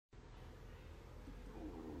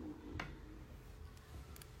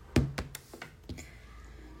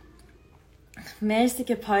مرسی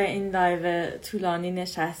که پای این لایو طولانی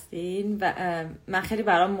نشستین و من خیلی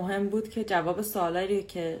برام مهم بود که جواب سوالایی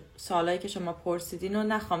که شما پرسیدین رو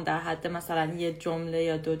نخوام در حد مثلا یه جمله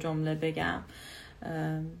یا دو جمله بگم.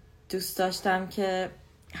 دوست داشتم که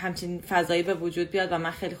همچین فضایی به وجود بیاد و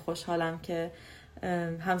من خیلی خوشحالم که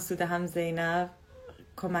هم سوده هم زینب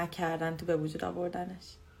کمک کردن تو به وجود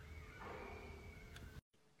آوردنش.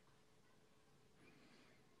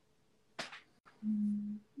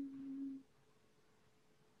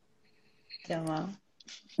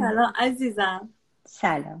 سلام عزیزم.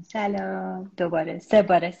 سلام دوباره سه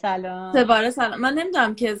باره سلام. من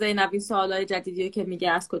نمیدونم که زینب این سوالای جدیدی که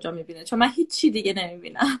میگه از کجا میبینه، چون من هیچ چی دیگه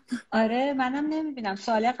نمیبینم. آره منم نمیبینم.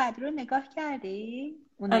 سوال قبلی رو نگاه کردی؟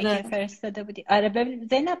 اونایی آره. که فرستاده بودی. آره ببین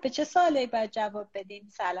زینب به چه سوالی باید جواب بدیم؟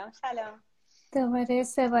 سلام دوباره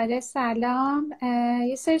سه باره سلام.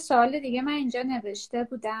 یه سری سوال دیگه من اینجا نوشته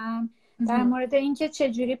بودم در مورد اینکه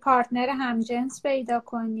چجوری پارتنر همجنس پیدا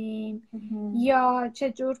کنیم یا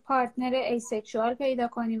چجور پارتنر ایسکشوال پیدا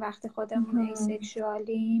کنیم وقتی خودمون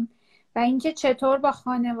ایسکشوالیم و اینکه چطور با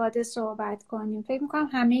خانواده صحبت کنیم. فکر میکنم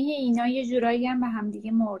همه اینا یه جورایی هم به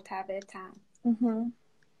همدیگه مرتبطن.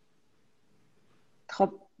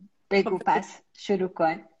 خب بگو پس شروع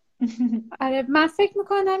کن. آره من فکر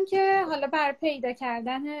میکنم که حالا برای پیدا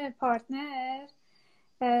کردن پارتنر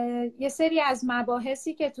یه سری از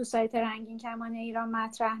مباحثی که تو سایت رنگین کمان ایران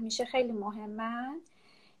مطرح میشه خیلی مهمن.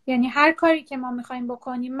 یعنی هر کاری که ما میخوایم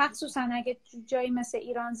بکنیم، مخصوصا اگه جایی مثل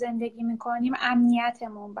ایران زندگی میکنیم،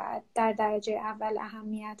 امنیتمون باید در درجه اول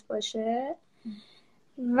اهمیت باشه.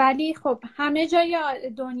 ولی خب همه جای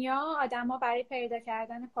دنیا آدما برای پیدا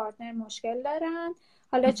کردن پارتنر مشکل دارن،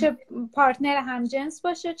 حالا چه پارتنر همجنس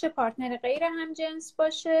باشه چه پارتنر غیر همجنس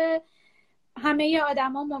باشه. همه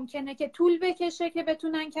آدما ممکنه که طول بکشه که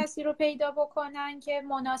بتونن کسی رو پیدا بکنن که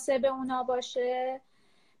مناسب اونا باشه،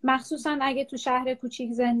 مخصوصا اگه تو شهر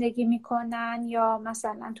کوچیک زندگی میکنن یا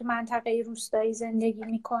مثلا تو منطقه روستایی زندگی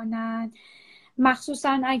میکنن،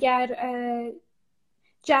 مخصوصا اگر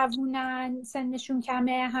جوونن، سنشون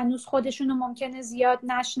کمه، هنوز خودشونو ممکنه زیاد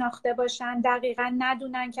نشناخته باشن، دقیقا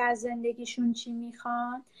ندونن که از زندگیشون چی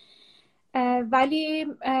میخوان. ولی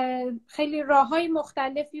خیلی راههای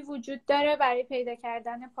مختلفی وجود داره برای پیدا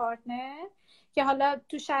کردن پارتنر که حالا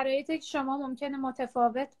تو شرایط شما ممکنه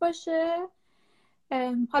متفاوت باشه.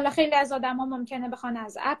 حالا خیلی از آدما ممکنه بخوان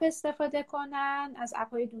از اپ استفاده کنن، از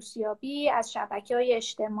اپ‌های دوستیابی، از شبکه‌های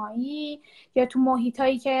اجتماعی یا تو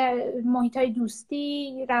محیطای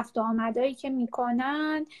دوستی، رفت و آمدایی که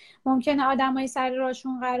میکنن ممکنه آدمای سر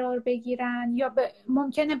راهشون قرار بگیرن، یا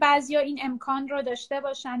ممکنه بعضیا این امکان رو داشته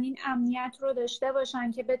باشن، این امنیت رو داشته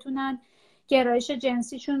باشن که بتونن گرایش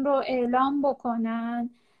جنسیشون رو اعلام بکنن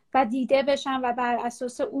و دیده بشن و بر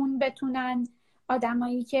اساس اون بتونن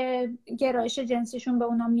آدمایی که گرایش جنسیشون به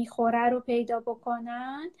اونا میخوره رو پیدا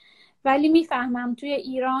بکنن. ولی میفهمم توی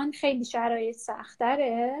ایران خیلی شرایط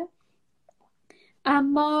سخت‌تره،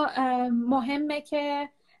 اما مهمه که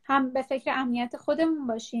هم به فکر امنیت خودمون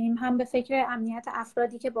باشیم، هم به فکر امنیت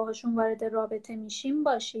افرادی که باهاشون وارد رابطه میشیم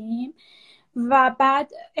باشیم و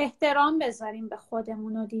بعد احترام بذاریم به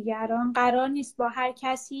خودمون و دیگران. قرار نیست با هر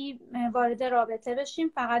کسی وارد رابطه بشیم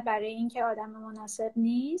فقط برای اینکه آدم مناسب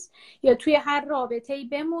نیست، یا توی هر رابطه‌ای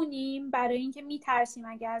بمونیم برای اینکه میترسیم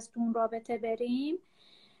اگه از اون رابطه بریم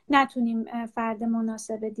نتونیم فرد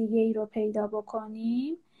مناسب دیگه ای رو پیدا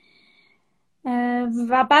بکنیم.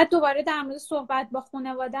 و بعد دوباره در مورد صحبت با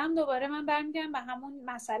خانواده‌ام دوباره من برمیگردم به همون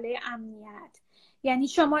مسئله امنیت. یعنی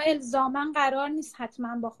شما الزاماً قرار نیست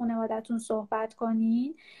حتما با خانواده‌تون صحبت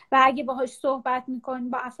کنین و اگه باهاش صحبت میکنین،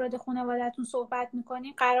 با افراد خانواده‌تون صحبت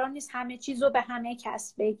میکنین، قرار نیست همه چیزو به همه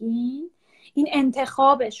کس بگین. این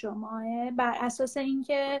انتخاب شماه بر اساس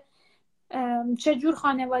اینکه چه جور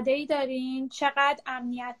خانواده‌ای دارین، چقدر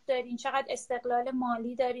امنیت دارین، چقدر استقلال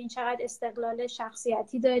مالی دارین، چقدر استقلال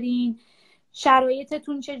شخصیتی دارین،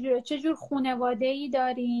 شرایطتون چجوره، چه جور خانواده‌ای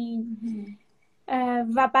دارین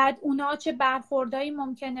و بعد اونا چه برخوردایی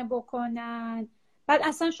ممکنه بکنن. بعد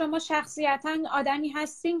اصلا شما شخصیتاً آدمی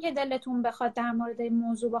هستین که دلتون بخواد در مورد این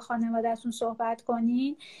موضوع با خانواده‌تون صحبت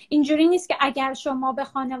کنین. اینجوری نیست که اگر شما به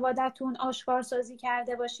خانواده‌تون آشکارسازی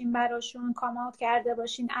کرده باشین، براشون کاماوت کرده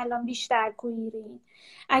باشین، الان بیشتر کویرین.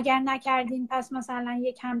 اگر نکردین پس مثلا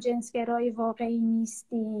یک همجنسگرای واقعی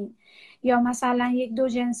نیستین، یا مثلا یک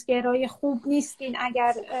دوجنسگرای خوب نیستین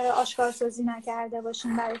اگر آشکارسازی نکرده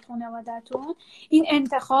باشین برای خانواده‌تون. این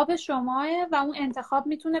انتخاب شماه و اون انتخاب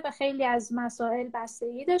میتونه به خیلی از مسائل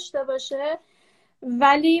بستگی داشته باشه،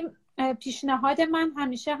 ولی پیشنهاد من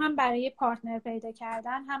همیشه هم برای پارتنر پیدا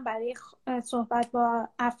کردن، هم برای صحبت با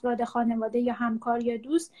افراد خانواده یا همکار یا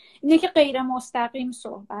دوست، اینه که غیر مستقیم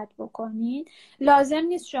صحبت بکنین. لازم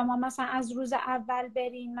نیست شما مثلا از روز اول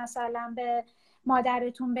برین مثلا به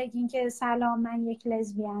مادرتون بگین که سلام من یک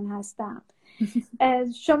لزبیان هستم.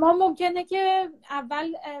 شما ممکنه که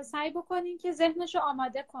اول سعی بکنین که ذهنشو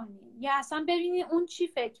آماده کنین، یا اصلا ببینین اون چی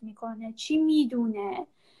فکر میکنه، چی میدونه،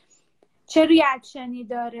 چه ریاکشنی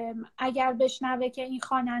داره. اگر بشنوه که این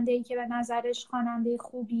خواننده‌ای که به نظرش خواننده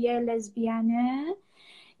خوبیه لزبیانه،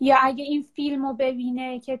 یا اگه این فیلمو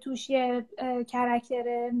ببینه که توش یه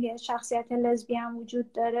کاراکتر، یه شخصیت لزبیان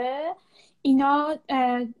وجود داره، اینا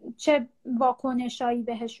چه واکنشایی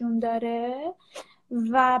بهشون داره.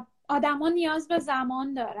 و آدما نیاز به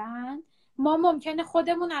زمان دارن. ما ممکنه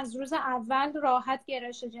خودمون از روز اول راحت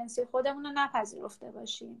گرایش جنسی خودمون رو نپذیرفته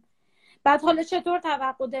باشیم. بعد حالا چطور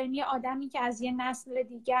توقع داریم یه آدمی که از یه نسل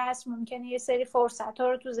دیگه است، ممکنه یه سری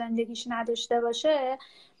فرصت‌ها رو تو زندگیش نداشته باشه،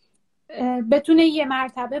 بتونه یه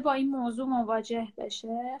مرتبه با این موضوع مواجه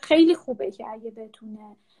بشه؟ خیلی خوبه که اگه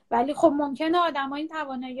بتونه، ولی خب ممکنه آدم‌ها این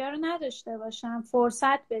توانایی رو نداشته باشن.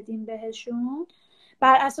 فرصت بدیم بهشون،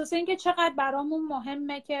 بر اساس اینکه چقدر برامون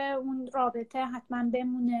مهمه که اون رابطه حتما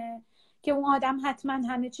بمونه، که اون آدم حتما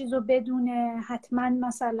همه چیز رو بدونه، حتما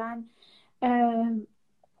مثلا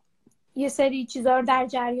یه سری چیزا رو در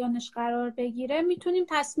جریانش قرار بگیره. میتونیم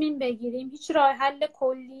تصمیم بگیریم. هیچ راه حل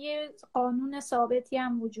کلی قانون ثابتی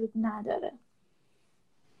هم وجود نداره.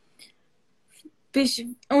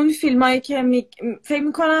 اون فیلمایی که فکر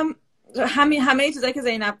میکنم همه چیزایی که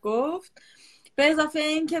زینب گفت، به اضافه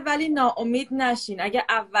این که ولی ناامید نشین.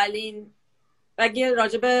 اگه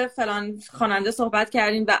راجع به فلان خواننده صحبت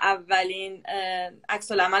کردین و اولین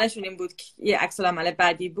عکس العملشون این بود که یه عکس العمل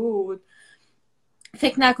بدی بود،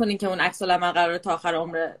 فکر نکنین که اون عکس العمل قراره تا آخر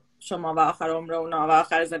عمر شما و آخر عمر اونا و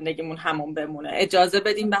آخر زندگیمون همون بمونه. اجازه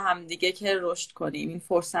بدین به هم دیگه که رشد کنیم، این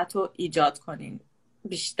فرصت رو ایجاد کنین،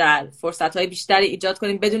 فرصت‌های بیشتری ایجاد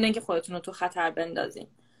کنین بدون اینکه خودتون رو تو خطر بندازین.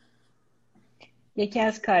 یکی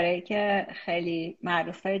از کارهایی که خیلی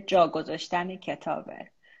معروفه جا گذاشتن کتابه.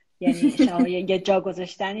 یعنی شما یه جا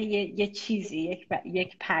گذاشتن یه چیزی،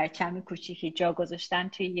 یک پرچم کوچیکی جا گذاشتن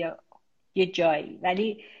توی یه جایی.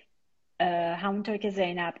 ولی همونطور که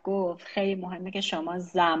زینب گفت خیلی مهمه که شما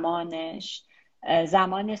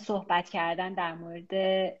زمان صحبت کردن در مورد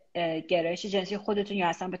گرایش جنسی خودتون یا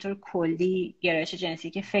اصلا به طور کلی گرایش جنسی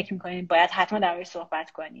که فکر میکنین باید حتما در موردش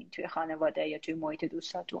صحبت کنین توی خانواده یا توی محیط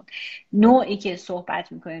دوستاتون، نوعی که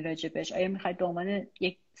صحبت میکنین راجبش، آیا میخواید به عنوان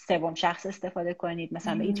یک سوم شخص استفاده کنید،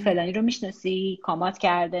 مثلا این فلانی رو میشناسی، کامات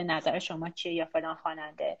کرده، نظر شما چیه، یا فلان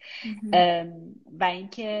خواننده. و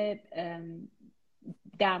اینکه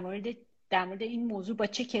در مورد این موضوع با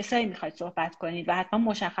چه کسایی میخواید صحبت کنید و حتما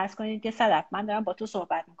مشخص کنید که صدف من دارم با تو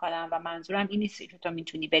صحبت میکنم و منظورم این نیست که تو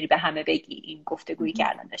میتونی بری به همه بگی این گفتگویی که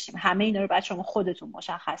الان داشتیم. همه اینا رو باید شما خودتون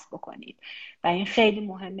مشخص بکنید و این خیلی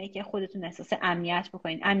مهمه که خودتون احساس امنیت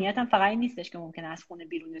بکنید. امنیت هم فقط این نیستش که ممکنه از خونه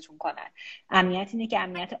بیرونتون کنن. امنیت اینه که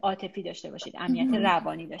امنیت عاطفی داشته باشید، امنیت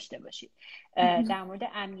روانی داشته باشید. در مورد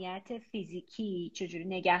امنیت فیزیکی چجوری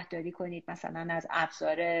نگهداری کنید، مثلا از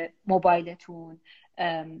ابزار موبایلتون،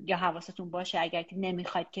 یا حواستون باشه اگر که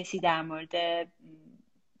نمیخواید کسی در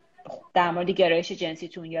مورد گرایش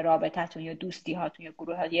جنسیتون یا رابطتون یا دوستی هاتون یا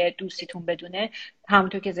گروه ها یا دوستیتون بدونه.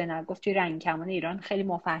 همونطور که زینب گفت توی رنگین کمان ایران خیلی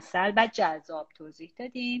مفصل و جذاب توضیح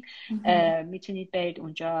دادیم. میتونید برید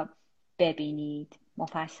اونجا ببینید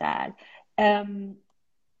مفصل.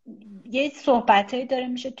 یه صحبتایی داره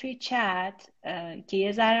میشه توی چت که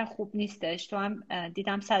یه ذره خوب نیستش. تو هم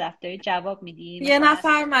دیدم صدف داری جواب میدی. یه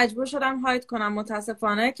نفر مجبور شدم هاید کنم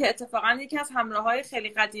متاسفانه، که اتفاقا یکی از همراه‌های خیلی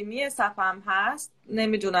قدیمی صفم هست.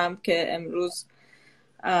 نمیدونم که امروز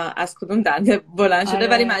از کدوم دنده بلند شده.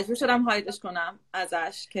 ولی مجبور شدم هایدش کنم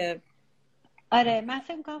ازش. که آره من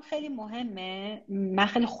فکر میکنم خیلی مهمه. من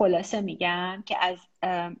خیلی خلاصه میگم که از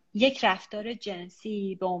یک رفتار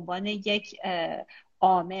جنسی به عنوان یک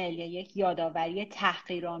عامل یا یک یادآوری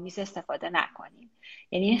تحقیرآمیز استفاده نکنیم.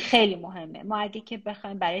 یعنی این خیلی مهمه. ما اگه که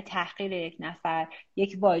بخوایم برای تحقیر یک نفر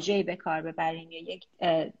یک واژه‌ای به کار ببریم یا یک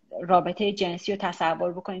رابطه جنسی رو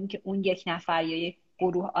تصور بکنیم که اون یک نفر یا یک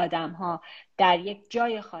گروه آدم‌ها در یک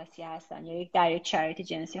جای خاصی هستن یا در یک شرایط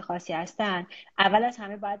جنسی خاصی هستن، اول از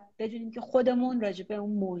همه باید بدونیم که خودمون راجع به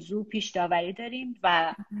اون موضوع پیش داوری داریم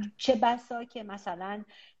و چه بسا که مثلا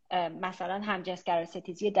همجنسگرا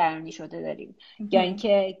ستیزی درونی شده داریم یا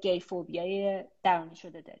اینکه گی فوبیای درونی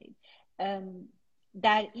شده داریم.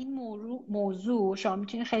 در این موضوع شما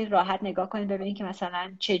میتونید خیلی راحت نگاه کنید ببینید که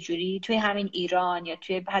مثلا چجوری توی همین ایران یا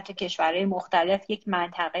توی حتی کشورهای مختلف یک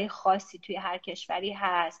منطقه خاصی توی هر کشوری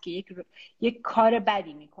هست که یک کار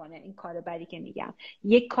بدی میکنه. این کار بدی که میگم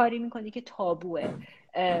یک کاری میکنه که تابوه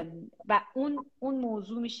و اون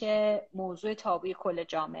موضوع میشه موضوع تابوی کل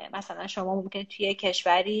جامعه. مثلا شما ممکنه توی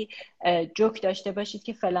کشوری جوک داشته باشید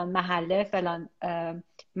که فلان محله فلان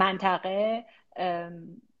منطقه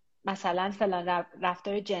مثلا فلان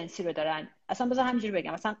رفتار جنسی رو دارن. اصلا بذار همینجوری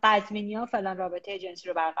بگم، مثلا قزوینی‌ها فلان رابطه جنسی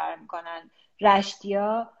رو برقرار میکنن،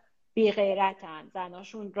 رشتی‌ها بی غیرتن،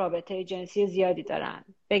 زناشون رابطه جنسی زیادی دارن،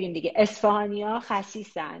 بگیم دیگه اصفهانی‌ها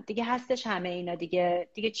خسیسن دیگه، هستش همه اینا دیگه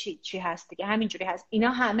چی هست دیگه، همینجوری هست.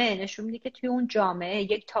 اینا همه نشون میده که توی اون جامعه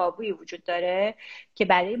یک تابویی وجود داره که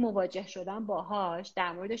برای مواجه شدن باهاش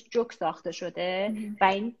در موردش جوک ساخته شده و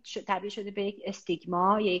این تبدیل شده به یک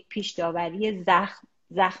استیگما یا یک پیش داوری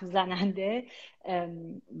زخم زننده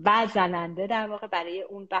و زننده در واقع برای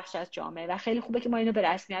اون بخش از جامعه و خیلی خوبه که ما اینو به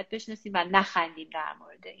رسمیت بشناسیم و نخندیم در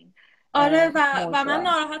مورد این. آره و من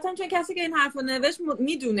ناراحتم چون کسی که این حرفو نوشت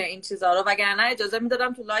میدونه این چیزا رو، وگرنه اجازه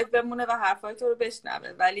میدادم تو لایو بمونه و حرفای تو رو بشنوه.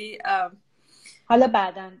 ولی حالا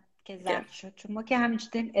بعداً که ضبط شد چون ما که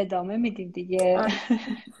همینجوری ادامه میدیم دیگه.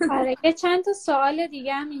 آره یه چند تا سوال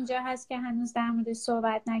دیگه هم اینجا هست که هنوز در موردش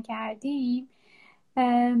صحبت نکردیم.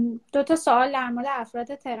 2 سوال در مورد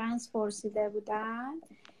افراد ترنس پرسیده بودن.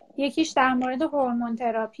 یکیش در مورد هورمون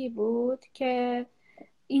تراپی بود که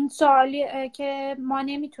این سوالی که ما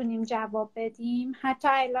نمیتونیم جواب بدیم، حتی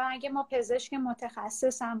الان اگه ما پزشک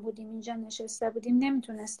متخصص هم بودیم اینجا نشسته بودیم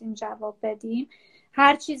نمیتونستیم جواب بدیم.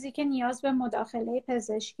 هر چیزی که نیاز به مداخله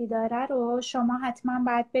پزشکی داره رو شما حتما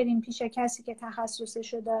باید بریم پیش کسی که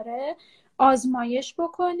تخصصشو داره، آزمایش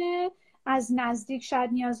بکنه، از نزدیک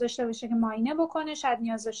شاید نیاز داشته باشه که معاینه بکنه، شاید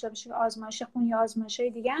نیاز داشته باشه که آزمایش خون یا آزمایش‌های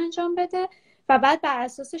دیگه انجام بده و بعد بر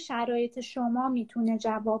اساس شرایط شما میتونه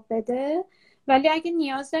جواب بده. ولی اگه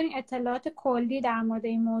نیاز دارین اطلاعات کلی در مورد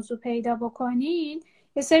این موضوع پیدا بکنین،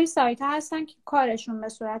 یه سری سایت ها هستن که کارشون به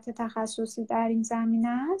صورت تخصصی در این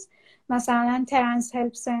زمینه است. مثلا ترنس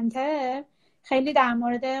هلپ سنتر خیلی در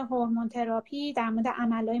مورد هورمون تراپی، در مورد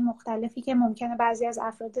عملهای مختلفی که ممکنه بعضی از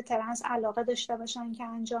افراد ترنس علاقه داشته باشن که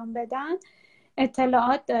انجام بدن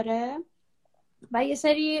اطلاعات داره. و یه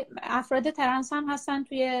سری افراد ترنس هم هستن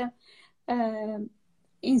توی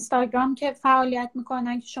اینستاگرام که فعالیت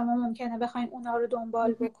میکنن که شما ممکنه بخواین اونا رو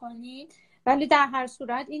دنبال بکنید. ولی در هر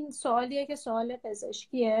صورت این سوالیه که سوال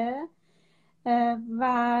پزشکیه.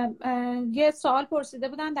 و یه سوال پرسیده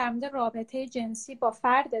بودن در مورد رابطه جنسی با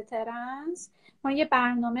فرد ترنس. ما یه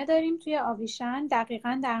برنامه داریم توی آویشن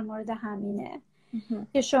دقیقاً در مورد همینه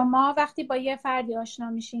که شما وقتی با یه فردی آشنا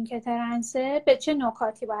میشین که ترنسه به چه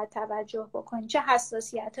نکاتی باید توجه بکنین، چه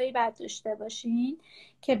حساسیتایی باید داشته باشین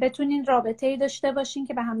که بتونین رابطه‌ای داشته باشین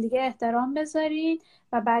که به همدیگه احترام بذارین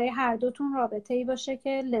و برای هر دوتون رابطه‌ای باشه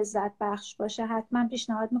که لذت بخش باشه. حتما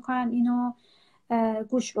پیشنهاد میکنم اینو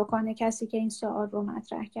گوش بکنه کسی که این سوال رو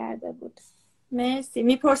مطرح کرده بود. مرسی.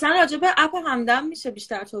 میپرسن راجع به اپ همدم میشه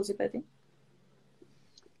بیشتر توضیح بدیم؟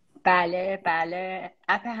 بله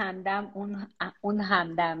اپ همدم اون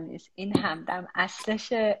همدم نیست، این همدم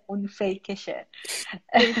اصلشه، اون فیکشه.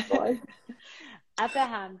 اپ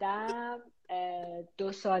همدم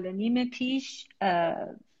 2.5 سال پیش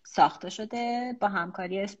ساخته شده با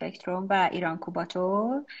همکاری اسپکتروم و ایران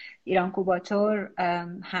کوباتور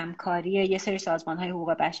همکاری یه سری سازمان‌های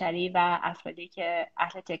حقوق بشری و افرادی که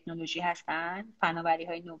اهل تکنولوژی هستن،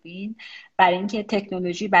 فناوری‌های نوین، برای اینکه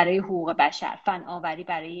تکنولوژی برای حقوق بشر، فناوری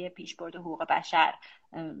برای پیشبرد حقوق بشر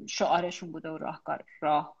شعارشون بوده و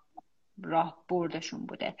راه بردشون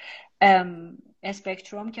بوده.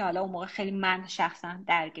 اسپکتروم که حالا اون موقع خیلی من شخصا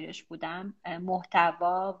درگیرش بودم،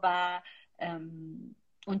 محتوا و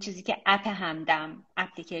اون چیزی که اپ همدم،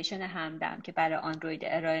 اپلیکیشن همدم که برای اندروید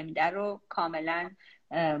ارائه میده رو کاملا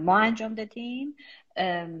ما انجام دادیم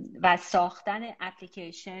و ساختن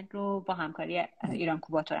اپلیکیشن رو با همکاری ایران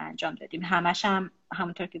کوباتور انجام دادیم. همش هم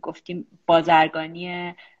همونطور که گفتیم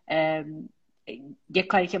بازرگانی یک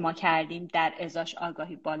کاری که ما کردیم در ازاش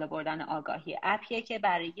آگاهی، بالا بردن آگاهی. اپیه که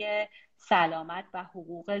برای سلامت و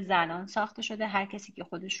حقوق زنان ساخته شده. هر کسی که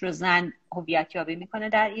خودش رو زن هویت یابی میکنه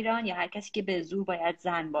در ایران یا هر کسی که به زور باید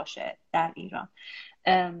زن باشه در ایران.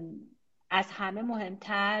 از همه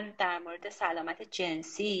مهمتر در مورد سلامت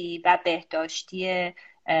جنسی و بهداشتی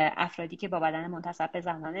افرادی که با بدن منتسب به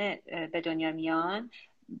زنانه به دنیا میان،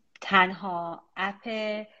 تنها اپ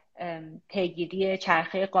پیگیری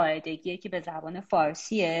چرخه قاعدگیه که به زبان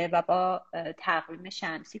فارسیه و با تقویم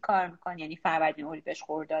شمسی کار میکنه، یعنی فروردین، اردیبهشت،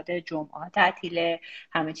 خرداد، جمعه تعطیله،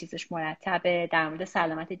 همه چیزش مرتبه. در مورد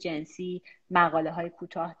سلامت جنسی مقاله های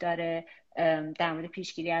کوتاه داره در مورد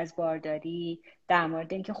پیشگیری از بارداری، در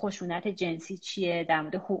مورد اینکه خشونت جنسی چیه، در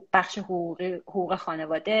مورد بخش حقوق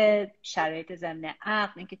خانواده، شرایط ضمن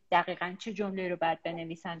عقد، اینکه دقیقاً چه جمله رو باید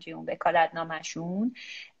بنویسن توی اون وکالتنامه‌شون.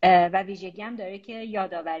 و ویژگی هم داره که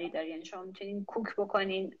یادآوری داره، یعنی شما میتونین کوک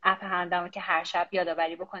بکنین اپ همدم که هر شب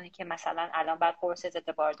یادآوری بکنین که مثلا الان باید قرص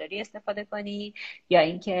ضد بارداری استفاده کنی، یا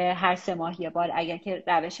اینکه هر 3 ماه یه بار اگر که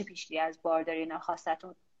روش پیشگیری از بارداری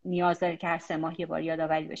ناخواستتون نیاز داره که هر 3 ماه یه بار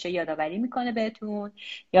یادآوری بشه، یادآوری میکنه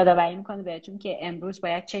بهتون که امروز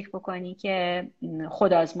باید چک بکنی که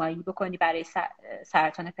خودآزمایی بکنی برای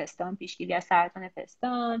سرطان پستان، پیشگیری از سرطان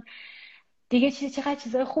پستان. دیگه چقدر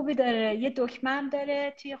چیزای خوبی داره. یه دکمه هم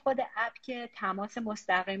داره توی خود اپ که تماس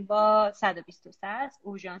مستقیم با 123 است،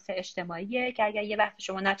 اورژانس اجتماعیه، که اگر یه وقت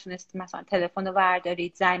شما نتونستید مثلا تلفن رو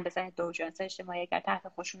بردارید زنگ بزنید به اورژانس اجتماعی، اگر تحت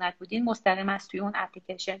خشونت بودین مستقیم از توی اون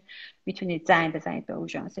اپلیکیشن میتونید زنگ بزنید به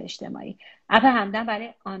اورژانس اجتماعی. اپ همدم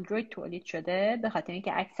برای اندروید تولید شده به خاطر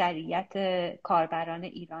اینکه اکثریت کاربران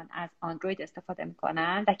ایران از اندروید استفاده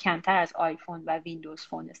میکنن و کمتر از آیفون و ویندوز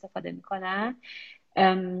فون استفاده میکنن.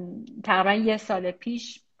 تقریبا یه سال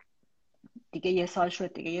پیش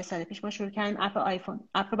ما شروع کردیم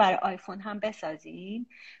اپ رو برای آیفون هم بسازیم،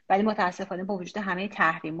 ولی متاسفانه با وجود همه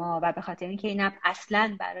تحریما و به خاطر اینکه این اپ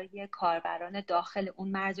اصلا برای کاربران داخل اون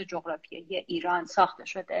مرز جغرافیایی ایران ساخته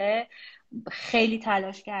شده، خیلی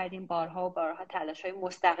تلاش کردیم، بارها تلاش‌های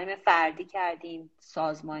مستقیم فردی کردیم،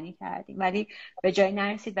 سازمانی کردیم، ولی به جایی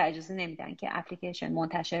نرسید و اجازه نمیدن که اپلیکیشن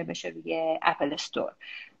منتشر بشه روی اپل استور.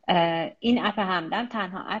 این اپ همدم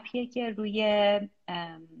تنها اپیه که روی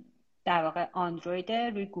در واقع اندروید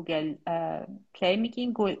روی گوگل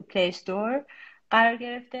پلی استور قرار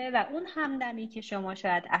گرفته و اون همدمی که شما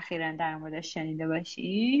شاید اخیراً در موردش شنیده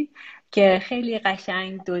باشید که خیلی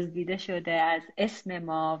قشنگ دزدیده شده از اسم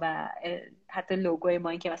ما و حتی لوگوی ما،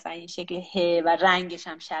 این که مثلا این شکل ه و رنگش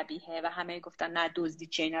هم شبیه و همه گفتن نه دزدی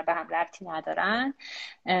چه، اینا به هم ربطی ندارن.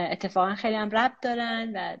 اتفاقا خیلی هم ربط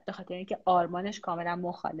دارن و به خاطر اینکه آرمانش کاملا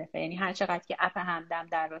مخالفه. یعنی هر چقدر که اپ همدم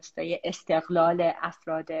در راستای استقلال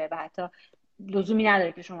افراده و حتی لزومی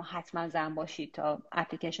نداره که شما حتما زن باشید تا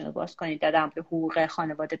اپلیکیشن رو باز کنید، در مورد حقوق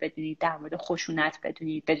خانواده بدونید، در مورد خشونت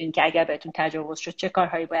بدونید که اگر بهتون تجاوز شد چه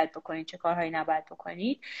کارهایی باید بکنید، چه کارهایی نباید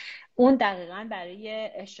بکنید. اون دقیقاً برای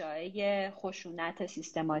اشاعه خشونت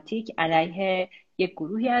سیستماتیک علیه یک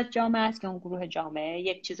گروهی از جامعه است که اون گروه جامعه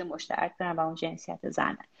یک چیز مشترک دارن و اون جنسیت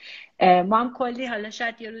زنه. ما هم کلی حالا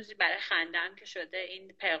شاید یه روزی برای خندم که شده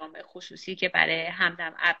این پیغام خصوصی که برای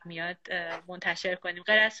همدم اپ میاد منتشر کنیم،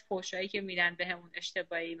 غیر از فحشایی که میدن بهمون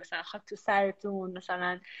اشتباهی، مثلا خاک تو سرتون،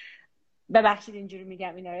 مثلا ببخشید اینجوری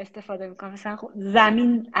میگم اینا رو استفاده میکنم، مثلا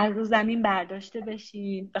زمین از رو زمین برداشته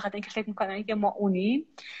بشین به خاطر اینکه فکر میکنن که ما اونیم.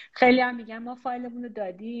 خیلی هم میگن ما فایلمون رو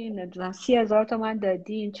دادیم، نمیدونم 30,000 تومان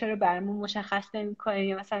دادین، چرا برامون مشخص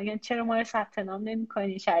نمیکنین، مثلا میگن چرا ما رو ثبت نام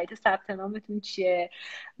نمیکنین، شرایط ثبت نامتون چیه.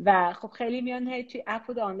 و خب خیلی میان هی توی اپ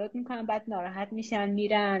رو دانلود میکنن، بعد ناراحت میشن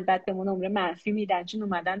میرن، بعد بهمون نمره منفی میدن چون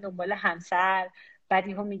اومدن دنبال همسر، بعد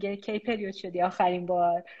یهو میگه کی پریود شدی آخرین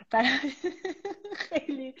بار.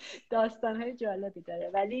 خیلی داستانهای جالبی داره.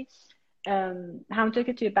 ولی همونطور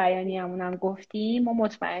که توی بیانیه‌مون هم گفتیم، ما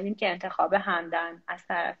مطمئنیم که انتخاب همدم از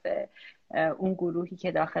طرف اون گروهی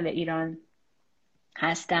که داخل ایران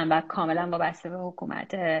هستن و کاملا وابسته به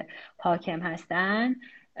حکومت حاکم هستن،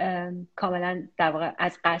 کاملا در واقع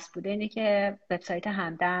از قصد بوده اینه که وبسایت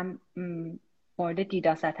همدم مورد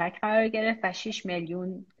دیداس اتک قرار گرفت و 6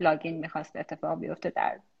 میلیون لاگین میخواست اتفاق بیفته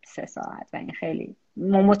در 3 ساعت. و این خیلی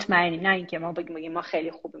ما مطمئنیم، نه اینکه ما بگیم ما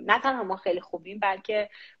خیلی خوبیم، نه تنها ما خیلی خوبیم بلکه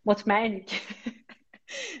مطمئنیم که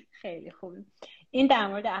خیلی خوبیم. این در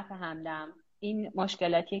مورد اپ همدم، این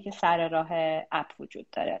مشکلاتیه که سر راه اپ وجود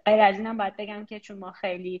داره. غیر از اینم باید بگم که چون ما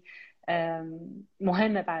خیلی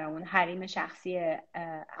مهمه برامون حریم شخصی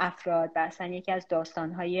افراد و اصلا یکی از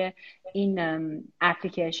داستانهای این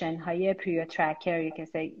اپلیکیشن های پریود ترکر، یکی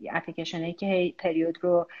اپلیکیشن هایی که پریود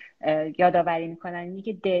رو یادآوری میکنن، اینی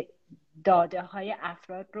که داده های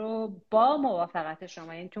افراد رو با موافقت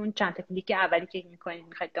شما، یعنی تو اون چند تا کلیک اولی که میکنید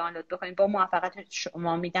میخواید دانلود بکنید، با موافقت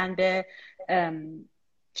شما میدن به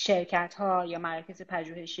شرکت ها یا مراکز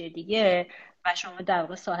پژوهشی دیگه و شما در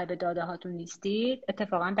واقع صاحب داده هاتون نیستید.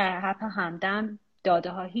 اتفاقا در اپ همدم داده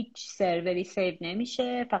ها هیچ سروری سیو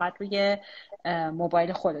نمیشه، فقط روی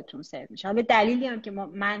موبایل خودتون سیو میشه. حالا دلیلی هم که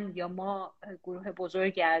من یا ما گروه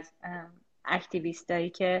بزرگی از اکتیویستایی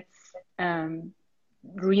که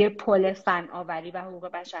روی پل فناوری و حقوق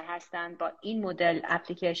بشر هستن با این مدل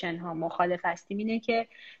اپلیکیشن ها مخالف هستیم اینه که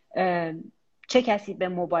چه کسی به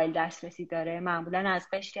موبایل دسترسی داره. معمولا از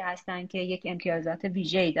قشری هستن که یک امتیازات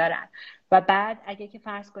ویژه‌ای دارن و بعد اگه که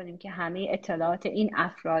فرض کنیم که همه اطلاعات این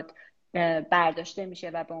افراد برداشته میشه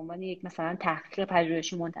و به عنوان یک مثلا تحقیق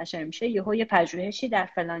پژوهشی منتشر میشه، یه پژوهشی در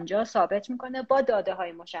فلان جا ثابت میکنه با داده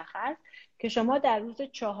های مشخص که شما در روز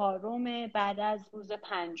 4 بعد از روز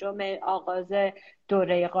 5 آغاز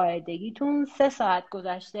دوره قاعدگیتون 3 ساعت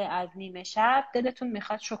گذشته از نیمه شب دلتون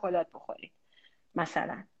میخواد شکلات بخورید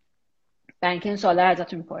مثلا. برای اینکه این سوالا رو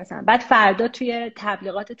ازتون میپرسن. بعد فردا توی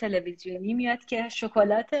تبلیغات تلویزیونی میاد که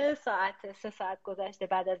شکلات ساعت 3 ساعت گذشته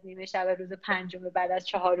بعد از نیمه شب روز 5 بعد از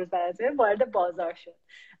 4 روز بعد از وارد بازار شد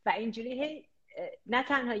و اینجوری نه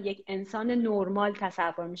تنها یک انسان نرمال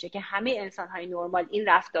تصور میشه که همه انسان‌های نرمال این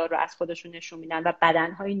رفتار رو از خودشون نشون میدن و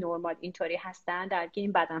بدن‌های نرمال اینطوری هستن، در که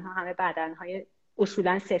این بدن‌ها همه بدن‌های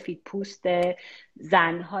اصولا سفید پوست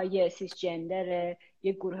زن‌های سیس جندر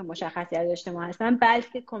یک گروه مشخصی از اجتماع هستن،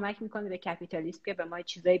 بلکه کمک میکنه به کپیتالیسم که به ما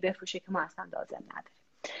چیزایی بفروشه که ما اصلا لازم نداریم.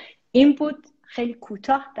 این بود خیلی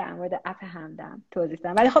کوتاه در مورد اپ همدم توضیح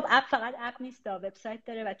دادم. ولی خب اپ فقط اپ نیست، وبسایت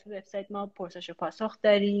داره و تو وبسایت ما پرسش و پاسخ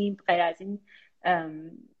داریم. غیر از این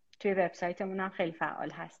توی وبسایتمون هم خیلی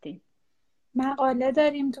فعال هستیم. مقاله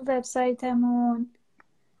داریم تو وبسایتمون.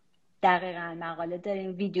 دقیقاً مقاله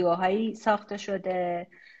داریم، ویدیوهایی ساخته شده،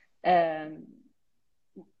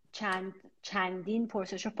 چندین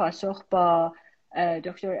پرسش و پاسخ با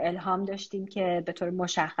دکتر الهام داشتیم که به طور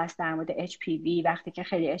مشخص در مورد HPV وقتی که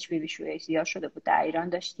خیلی HPV شیوعش زیاد شده بود در ایران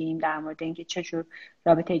داشتیم، در مورد اینکه چجور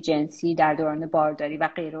رابطه جنسی در دوران بارداری و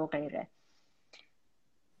غیره و غیره.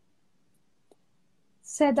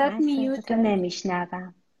 صدات میوته.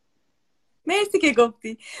 نمیشنوم. مرسی که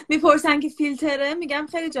گفتی. میپرسن که فیلتره، میگم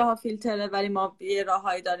خیلی جاها فیلتره ولی ما یه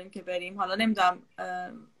راههایی داریم که بریم. حالا نمیدونم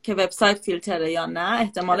که وبسایت فیلتره یا نه،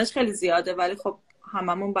 احتمالش خیلی زیاده ولی خب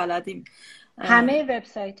هممون بلدیم. همه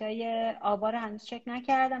وبسایت‌های آوار هنوز چک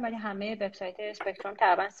نکردم ولی همه وبسایت‌های اسپکتروم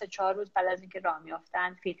تقریبا 3-4 روز بعد از اینکه راه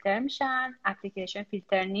میافتن فیلتر میشن. اپلیکیشن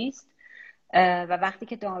فیلتر نیست و وقتی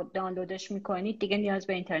که دانلودش میکنید دیگه نیاز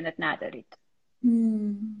به اینترنت ندارید.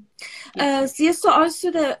 یه سوال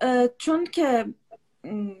شده، چون که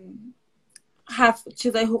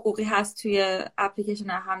چیزای حقوقی هست توی اپلیکیشن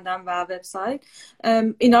همدم و وبسایت،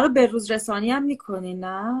 اینا رو به روز رسانی هم میکنی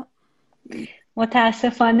نه؟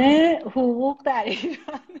 متاسفانه حقوق در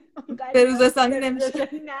ایران به روز رسانی نمیشه،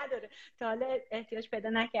 نداره. تا حالا احتیاج پیدا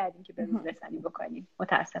نکردیم که به روز رسانی بکنیم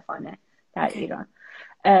متاسفانه در ایران.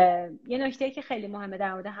 یه نکته که خیلی مهمه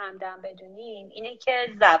در مورد همدم بدونیم اینه که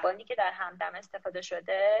زبانی که در همدم استفاده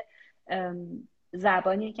شده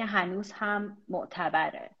زبانی که هنوز هم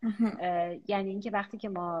معتبره. یعنی اینکه وقتی که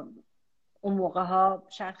ما اون موقع ها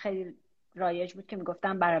شاید خیلی رایج بود که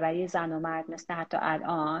میگفتن برابری زن و مرد مثل حتی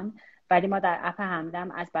الان، ولی ما در اپ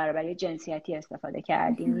همدم از برابری جنسیتی استفاده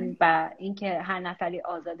کردیم و اینکه هر نفری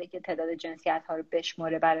آزاده که تعداد جنسیت ها رو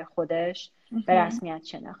بشماره برای خودش به رسمیت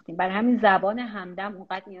شناختیم. برای همین زبان همدم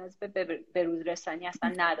اونقدر نیاز به روز رسانی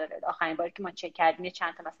اصلا نداره. آخرین باری که ما چک کردیم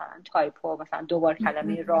چند تا مثلا تایپو مثلا 2 بار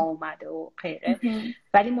کلمه را اومده و غیره.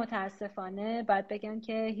 ولی متاسفانه باید بگم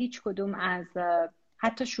که هیچ کدوم از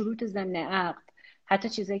حتی شروط ضمن عقد، حتی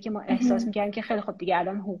چیزایی که ما احساس می‌کردیم که خیلی خوب دیگه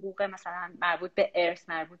الان حقوق مثلا مربوط به ارث،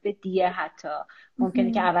 مربوط به دیه حتی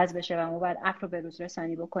ممکنه که عوض بشه و ما باید اپ رو به روز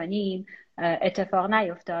رسانی بکنیم، اتفاق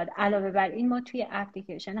نیفتاد. علاوه بر این ما توی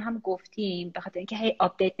اپلیکیشن هم گفتیم به خاطر اینکه هی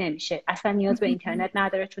آپدیت نمیشه، اصلا نیاز به اینترنت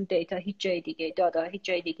نداره چون دیتا هیچ جای دیگه، داده هیچ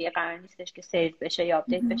جای دیگه قرار نیستش که سیو بشه یا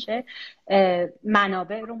آپدیت بشه.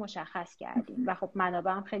 منابع رو مشخص کردیم و خب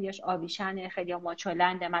منابع هم خیلیش آویشنه، خیلی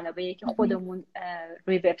ماچولنده، منابعی که خودمون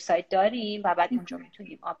روی وبسایت داریم و بعد اونجا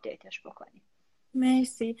میتونیم آپدیتش بکنیم.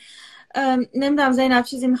 مرسی. نمیدونم زینب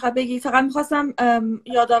چیزی میخواد بگی؟ فقط میخواستم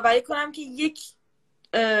یادآوری کنم که یک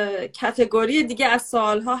کاتگوری دیگه از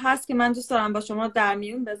سوالها هست که من دوست دارم با شما در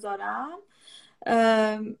میون بذارم،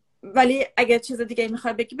 ولی اگر چیز دیگه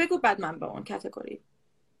میخوای بگی بگو، بعد من به اون کاتگوری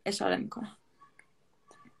اشاره میکنم.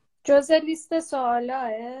 جزء لیست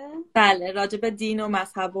سوالاه؟ بله، راجع به دین و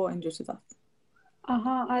مذهب و اینجور چیزا.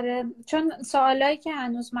 آها آره، چون سوالایی که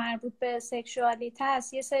هنوز مربوط به سکشوالیته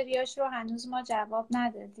هست یه سریاش رو هنوز ما جواب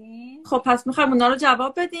ندادیم. خب پس میخوایم اونا رو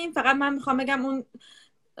جواب بدیم. فقط من میخوام بگم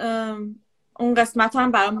اون قسمت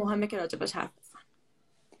هم برام مهمه که راجبش حرف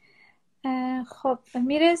بزنیم. خب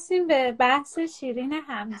میرسیم به بحث شیرین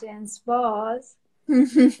همجنس باز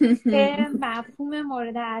که مفهوم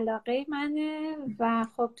مورد علاقه منه و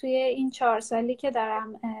خب توی این 4 سالی که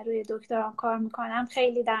دارم روی دکترام کار میکنم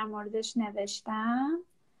خیلی در موردش نوشتم.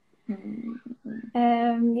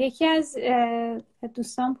 یکی از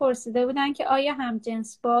دوستان پرسیده بودن که آیا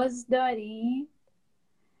همجنس باز داریم؟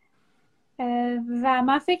 و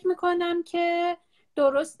من فکر میکنم که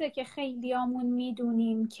درسته که خیلیامون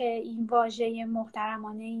میدونیم که این واژه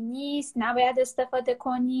محترمانه ای نیست، نباید استفاده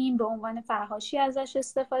کنیم، به عنوان فحاشی ازش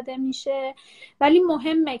استفاده میشه، ولی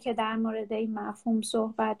مهمه که در مورد این مفهوم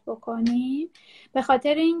صحبت بکنیم، به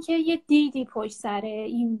خاطر اینکه یه دیدی پشت سر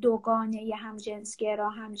این دوگانه همجنسگرا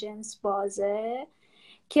همجنس بازه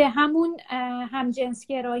که همون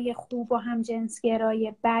همجنسگرای خوب و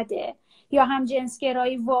همجنسگرای بده، یا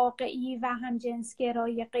همجنسگرایی واقعی و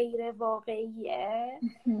همجنسگرایی غیر واقعیه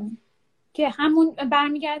که همون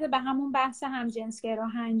برمیگرده به همون بحث همجنسگرا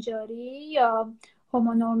هنجاری یا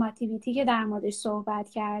هومونورماتیویتی که در موردش صحبت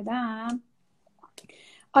کردم.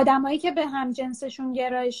 آدمایی که به همجنسشون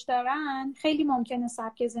گرایش دارن خیلی ممکنه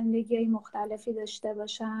سبک زندگی مختلفی داشته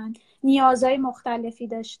باشن، نیازهای مختلفی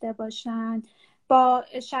داشته باشن، با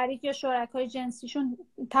شریک یا شرکای جنسیشون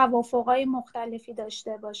توافقای مختلفی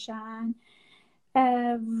داشته باشن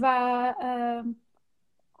و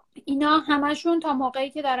اینا همشون تا موقعی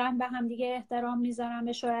که دارن به همدیگه احترام میذارن،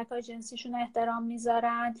 به شرکای جنسیشون احترام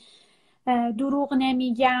میذارن، دروغ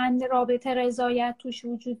نمیگن، رابطه رضایت توش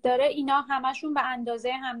وجود داره، اینا همشون به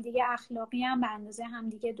اندازه همدیگه اخلاقی هم، به اندازه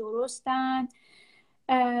همدیگه درستن.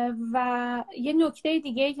 و یه نکته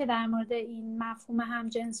دیگه که در مورد این مفهوم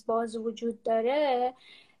همجنس باز وجود داره،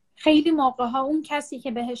 خیلی موقع ها اون کسی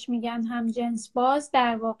که بهش میگن همجنس باز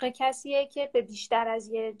در واقع کسیه که به بیشتر از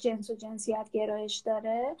یه جنس و جنسیت گرایش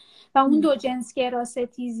داره و اون دوجنسگرا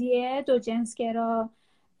ستیزیه، دوجنسگرا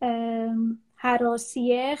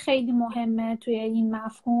هراسیه خیلی مهمه توی این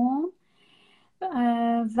مفهوم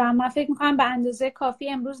و من فکر میکنم به اندازه کافی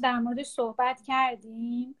امروز در موردش صحبت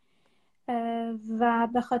کردیم و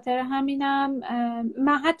به خاطر همینم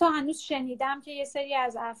من حتی هنوز شنیدم که یه سری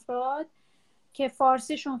از افراد که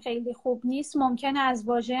فارسیشون خیلی خوب نیست ممکنه از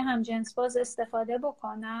واژه همجنس باز استفاده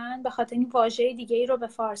بکنن به خاطر این واژه دیگه ای رو به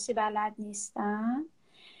فارسی بلد نیستن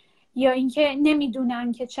یا اینکه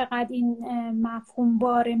نمیدونن که چقدر این مفهوم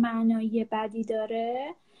بار معنایی بدی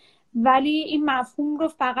داره، ولی این مفهوم رو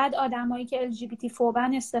فقط آدمایی که LGBT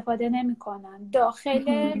فوبن استفاده نمی‌کنن.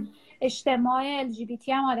 داخل اجتماع LGBT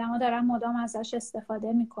هم آدما دارن مدام ازش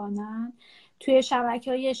استفاده میکنن. توی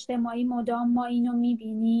شبکه‌های اجتماعی مدام ما اینو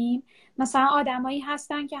میبینیم. مثلا آدمایی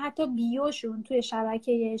هستن که حتی بیوشون توی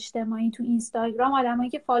شبکه اجتماعی، تو اینستاگرام، آدمایی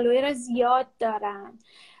که فالوور زیاد دارن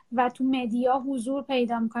و تو مدیا حضور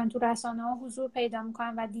پیدا میکنن، تو رسانه‌ها حضور پیدا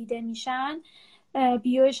میکنن و دیده میشن،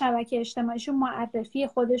 بیو شبکه اجتماعیشون معرفی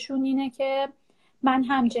خودشون اینه که من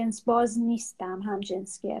همجنس باز نیستم،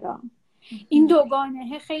 همجنسگرام. این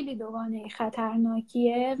دوگانه خیلی دوگانه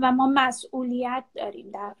خطرناکیه و ما مسئولیت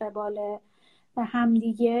داریم در قبال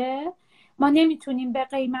همدیگه. ما نمیتونیم به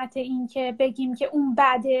قیمت این که بگیم که اون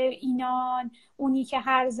بده اینان، اونی که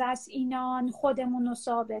هرز است اینان، خودمون رو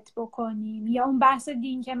ثابت بکنیم. یا اون بحث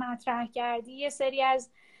دین که مطرح کردی، یه سری از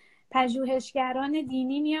پژوهشگران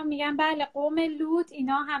دینی میان میگن بله قوم لوط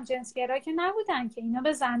اینا همجنسگرا که نبودن، که اینا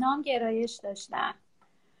به زنام گرایش داشتن.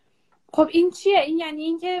 خب این چیه؟ این یعنی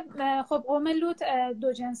اینکه خب قوم لوط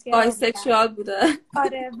دوجنسگرا بایسکشوال بوده.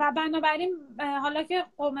 آره، و بنابراین حالا که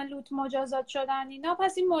قوم لوط مجازات شدن اینا،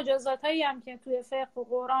 پس این مجازات هایی هم که توی فقه و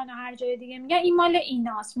قرآن و هر جای دیگه میگن این مال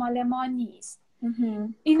ایناست، مال ما نیست.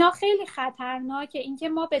 اینا خیلی خطرناکه، اینکه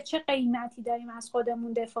ما به چه قیمتی داریم از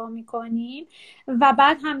خودمون دفاع میکنیم و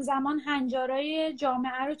بعد همزمان هنجارای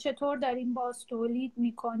جامعه رو چطور داریم باز تولید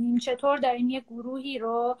میکنیم، چطور داریم یه گروهی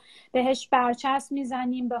رو بهش برچسب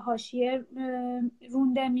میزنیم، به حاشیه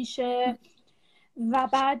رونده میشه و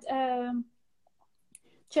بعد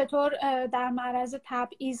چطور در معرض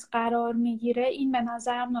تبعیض قرار میگیره. این به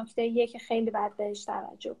نظرم نکته‌ایه که خیلی باید بهش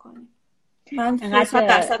توجه کنیم. من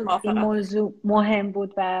 100% موافقم. این موضوع مهم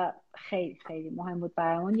بود و خیلی خیلی مهم بود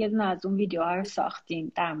برامون. یه دونه از اون ویدیوها رو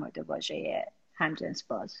ساختیم در مورد واژه همجنس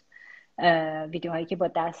باز، ویدیوهایی که با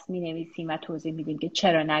دست می‌نویسیم و توضیح میدیم که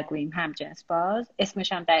چرا نگوییم همجنس باز.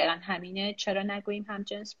 اسمش هم دقیقاً همینه، چرا نگوییم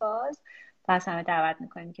همجنس باز. پس همه دعوت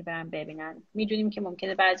میکنیم که برن ببینن. میدونیم که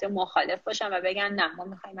ممکنه بعضی مخالف باشن و بگن نه ما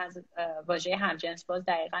میخوایم از واژه همجنس باز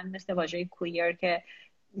دقیقاً مثل واژه کویر که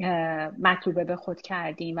مطلوبه به خود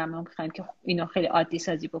کردیم و ما میخوایم که اینو خیلی عادی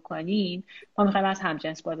سازی بکنیم، ما میخوایم از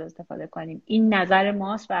همجنس باز استفاده کنیم. این نظر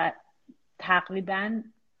ماست و تقریبا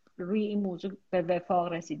روی این موضوع به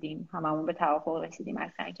وفاق رسیدیم، هممون به توافق رسیدیم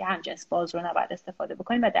اصلا که همجنس باز رو نباید استفاده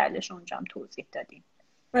بکنیم و دلیلش اونجا هم توضیح دادیم.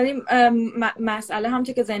 ولی مسئله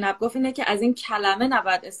همونطور که زینب گفت اینه که از این کلمه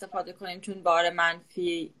نباید استفاده کنیم چون بار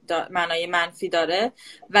منفی معنای منفی داره،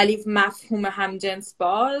 ولی مفهوم همجنس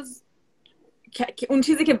باز که اون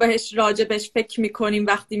چیزی که بهش راجبش فکر میکنیم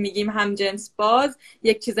وقتی میگیم همجنس باز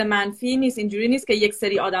یک چیز منفی نیست. اینجوری نیست که یک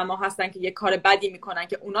سری آدم ها هستن که یک کار بدی میکنن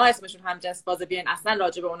که اونا اسمشون همجنس بازه بیاین اصلا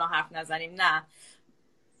راجب اونا حرف نزنیم. نه،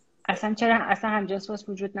 اصلا همجنس باز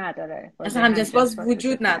وجود نداره. اصلا همجنس باز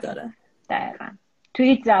وجود نداره. دقیقاً. توی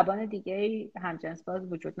هیچ زبان دیگه همجنس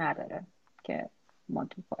باز وجود نداره که ما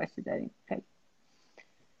تو فارسی داریم. خیلی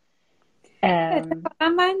اتفاقا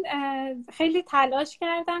من خیلی تلاش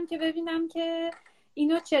کردم که ببینم که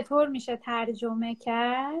اینو چطور میشه ترجمه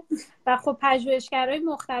کرد و خب پژوهشگرای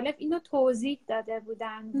مختلف اینو توضیح داده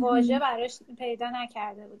بودن، واژه براش پیدا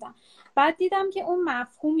نکرده بودن. بعد دیدم که اون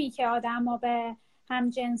مفهومی که آدما به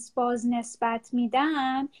همجنس باز نسبت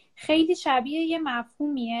میدن خیلی شبیه یه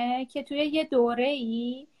مفهومیه که توی یه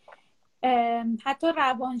دوره‌ای حتی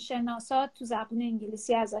روانشناسا تو زبان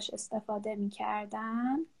انگلیسی ازش استفاده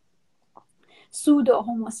میکردن، سوده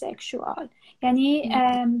هوموسکشوال، یعنی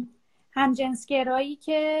همجنسگرایی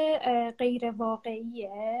که غیر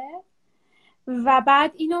واقعیه. و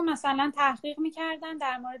بعد اینو مثلا تحقیق میکردن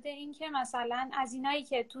در مورد این که مثلا از اینایی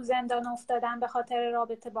که تو زندان افتادن به خاطر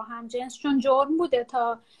رابطه با همجنس، چون جرم بوده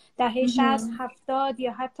تا دهه 60 70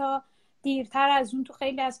 یا حتی دیرتر از اون تو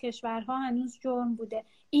خیلی از کشورها هنوز جرم بوده،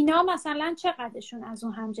 اینا مثلا چقدرشون از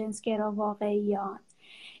اون همجنسگرا واقعیان.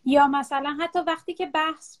 یا مثلا حتی وقتی که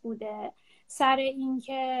بحث بوده سر این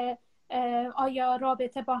که آیا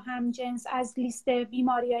رابطه با همجنس از لیست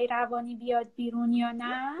بیماری‌های روانی بیاد بیرون یا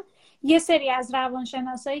نه، یه سری از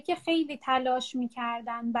روانشناسایی که خیلی تلاش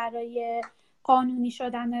میکردن برای قانونی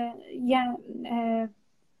شدن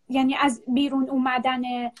یعنی از بیرون اومدن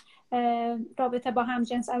رابطه با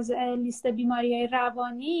همجنس از لیست بیماری‌های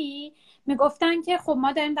روانی، میگفتن که خب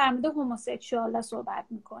ما داریم در مورد هوموسکشوالا صحبت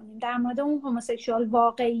میکنیم، در مورد اون هوموسکشوال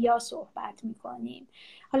واقعی‌ها صحبت میکنیم.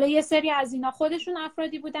 حالا یه سری از اینا خودشون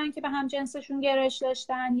افرادی بودن که به همجنسشون گرایش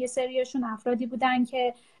داشتن، یه سریشون افرادی بودن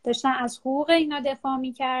که داشتن از حقوق اینا دفاع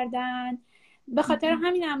میکردن. به خاطر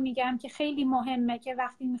همینم میگم که خیلی مهمه که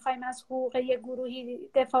وقتی میخوایم از حقوق یه گروهی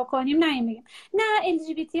دفاع کنیم نمیگیم نه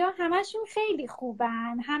LGBT ها همشون خیلی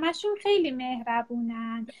خوبن، همشون خیلی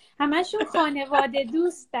مهربونن، همشون خانواده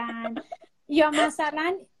دوستن، یا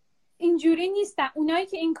مثلا اینجوری نیستن، اونایی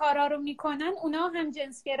که این کارا رو میکنن اونا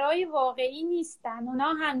همجنسگرای واقعی نیستن،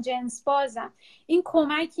 اونا همجنس بازن. این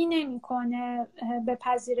کمکی نمیکنه به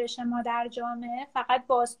پذیرش ما در جامعه، فقط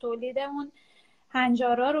باز تولید اون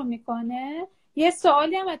هنجارا رو میکنه. یه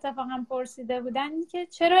سوالی هم اتفاقا پرسیده بودن این که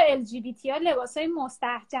چرا LGBT ها لباسای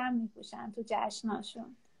مستحجم میپوشن تو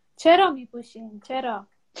جشناشون؟ چرا میپوشین؟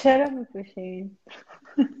 چرا میپوشین؟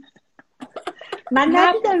 من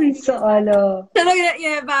ندیدم این سوالو. چرا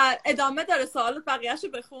و ادامه داره سوالات، بقیه‌شو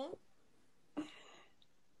بخون.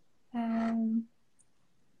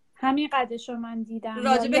 همین قدرشو من دیدم.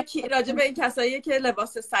 راجب این کسایی که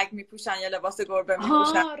لباس سگ میپوشن یا لباس گربه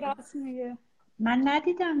میپوشن. راست میگه. من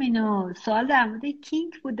ندیدم اینو. سوال در مورد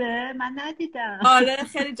کینگ بوده، من ندیدم. آره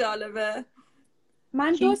خیلی جالبه.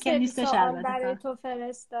 من 2 سری سوال برای تو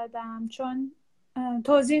فرستادم چون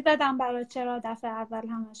توضیح دادم برای چرا دفعه اول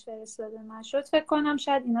همش فرستاده نشد. فکر کنم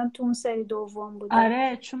شاید اینا تو اون سری دوم بوده.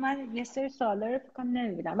 آره چون من یه سری سوالا رو فکر کنم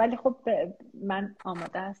نمی‌بینم، ولی خب من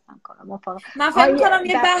آماده هستم کنم. من فکر می‌کنم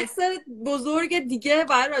یه بحث بزرگ دیگه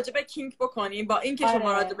باید راجع به کینگ بکنیم با این که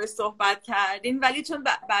شما راجع به صحبت کردین، ولی چون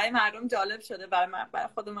برای مردم جالب شده، برای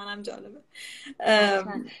خود منم جالبه.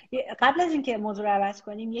 قبل از اینکه موضوع رو عوض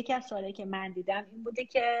کنیم، یکی از سوالایی که من دیدم این بوده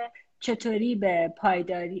که چطوری به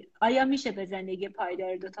پایداری، آیا میشه به زندگی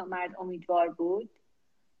پایدار 2 مرد امیدوار بود؟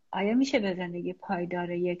 آیا میشه به زندگی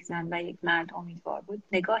پایدار یک زن و یک مرد امیدوار بود؟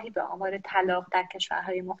 نگاهی به آمار طلاق در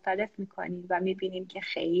کشورهای مختلف میکنیم و میبینیم که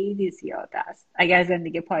خیلی زیاد است اگر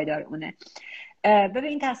زندگی پایدار اونه. ببین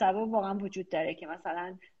این تصور واقعا وجود داره که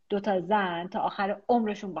مثلا 2 زن تا آخر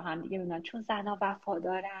عمرشون با هم دیگه میمونن، چون زنها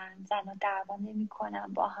وفادارن، زنها دعوا نمیکنن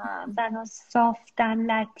با هم، زنها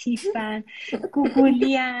صافتن، لطیفن،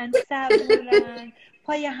 گوگولین، صبورن،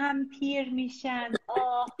 پای هم پیر میشن.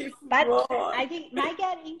 بعد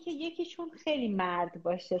مگر اینکه یکیشون خیلی مرد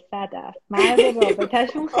باشه، صدف مرد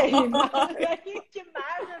رابطهشون خیلی مرد، یکی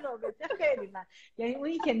مرد رابطه خیلی مرد، یعنی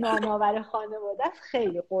اونی که نانآور خانواده است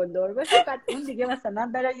خیلی قلدر باشه، بعد اون دیگه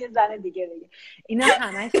مثلا برای یه زن دیگه بگه. اینا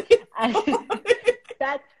همش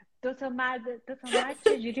بعد 2 مرد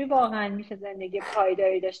چجوری واقعا میشه زندگی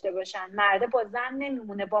پایداری داشته باشن؟ مرده با زن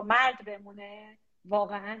نمیمونه، با مرد بمونه؟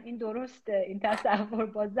 واقعا این درسته؟ این تصور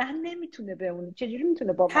با زن نمیتونه بمونه، چجوری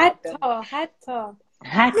میتونه با مرد بمونه؟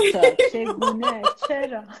 حتی چگونه؟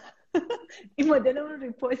 چرا؟ این مدل اون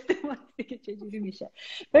ریپوست ما که چجوری میشه؟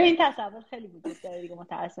 به این تصور خیلی وجود داره دیگه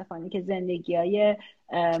متاسفانه که زندگی‌های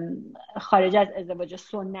خارج از ازدواج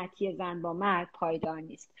سنتی زن با مرد پایدار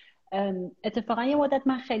نیست. اتفاقا یه مدت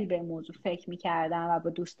من خیلی به موضوع فکر میکردم و با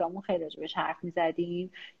دوستامون خیلی راجبش حرف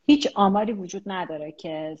میزدیم. هیچ آماری وجود نداره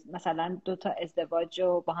که مثلا 2 تا ازدواج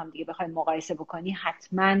رو با هم دیگه بخوای مقایسه بکنی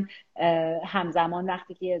حتما همزمان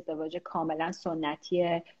وقتی که ازدواج کاملا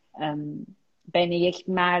سنتی بین یک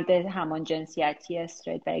مرد همان جنسیتی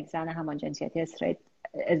استریت و یک زن همان جنسیتی استریت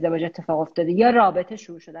ازدواج اتفاق افتاده یا رابطه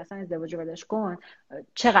شروع شده، اصلا ازدواج رو ولش کن،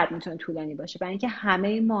 چقدر میتونه طولانی باشه؟ برای اینکه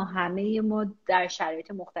همه ما در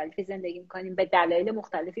شرایط مختلفی زندگی میکنیم، به دلایل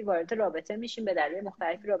مختلفی وارد رابطه میشیم، به دلایل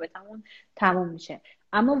مختلفی رابطمون تموم میشه.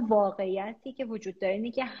 اما واقعیتی که وجود داره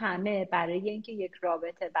اینه که همه برای اینکه یک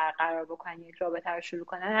رابطه برقرار بکنن، یک رابطه رو شروع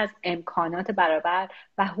کنن، از امکانات برابر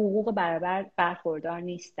و حقوق برابر برخوردار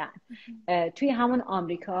نیستن. توی همون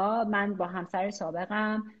آمریکا من با همسر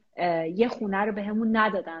سابقم یه خونه رو بهمون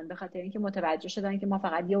ندادن به خاطر اینکه متوجه شدن که ما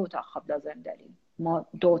فقط یه اتاق خواب لازم داریم، ما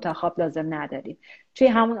 2 اتاق خواب لازم نداریم. توی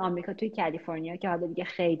همون آمریکا، توی کالیفرنیا که حالا دیگه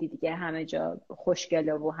خیلی دیگه همه جا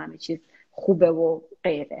خوشگله و همه چیز خوبه و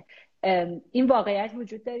غیره، این واقعیت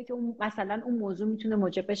وجود داره که مثلا اون موضوع میتونه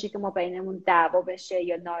موجب بشه که ما بینمون دعوا بشه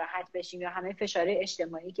یا ناراحت بشیم، یا همه فشار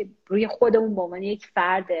اجتماعی که روی خودمون به عنوان یک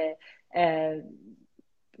فرد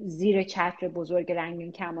زیر چتر بزرگ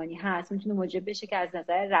رنگین کمانی هست میتونه موجب بشه که از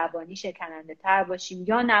نظر روانی شکننده تر باشیم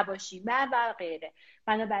یا نباشیم و غیره.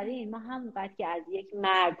 بنابراین ما همونقدر که از یک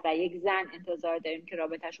مرد و یک زن انتظار داریم که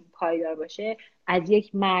رابطهشون پایدار باشه، از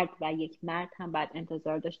یک مرد و یک مرد هم باید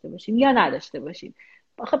انتظار داشته باشیم یا نداشته باشیم.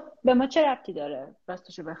 خب به ما چه ربطی داره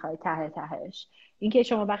راستشو بخوای تهش اینکه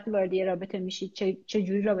شما وقتی وارد یه رابطه میشید چه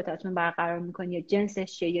جوری رابطه‌تون برقرار میکنید، یا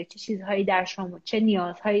جنسش چیه، یا چه چیزهایی در شما، چه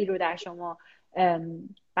نیازهایی رو در شما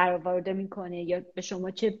برآورده میکنه، یا به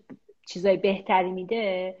شما چه چیزای بهتری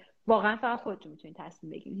میده، واقعا فقط خودتون میتونید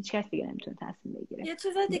تصمیم بگیرید، هیچ کس دیگه نمیتونه تصمیم بگیره. یه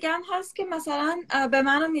چیز دیگه هم هست که مثلا به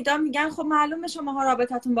من و میدا میگن خب معلومه شماها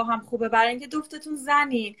رابطتون با هم خوبه برای اینکه جفتتون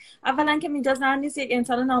زنین. اولا که میدا زن نیست، یک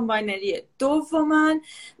انسان نان باینریه. دوما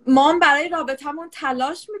ما هم برای رابطمون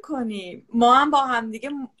تلاش میکنیم، ما هم با هم دیگه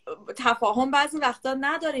تفاهم بعضی وقتا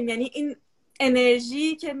نداریم. یعنی این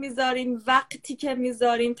انرژی که میذاریم، وقتی که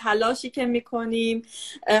میذاریم، تلاشی که میکنیم،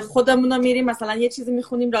 خودمون رو میریم مثلا یه چیزی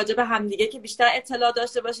میخونیم راجع به همدیگه که بیشتر اطلاع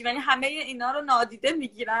داشته باشیم، یعنی همه اینا رو نادیده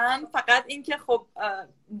میگیرن. فقط این که خب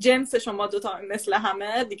جنس شما 2 تا مثل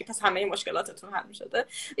همه دیگه، پس همه مشکلاتتون حل میشده،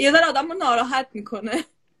 یه ذره آدمو ناراحت میکنه.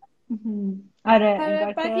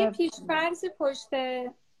 آره بعد یه پیش‌فرض پشت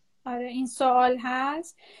این سوال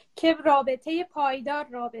هست که رابطه پایدار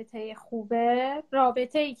رابطه خوبه،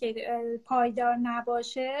 رابطه‌ای که پایدار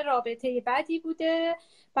نباشه رابطه بدی بوده.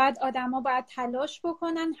 بعد آدما باید تلاش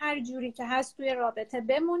بکنن هر جوری که هست توی رابطه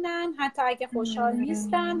بمونن، حتی اگه خوشحال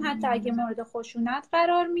نیستن، حتی اگه مورد خشونت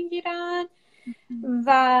قرار میگیرن.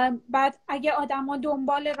 و بعد اگه آدما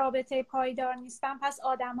دنبال رابطه پایدار نیستن پس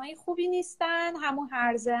آدمای خوبی نیستن، همون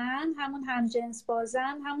هرزن، همون همجنس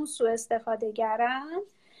بازن، همون سوء استفاده گرن.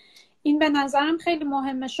 این به نظرم خیلی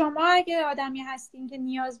مهمه. شما اگه آدمی هستین که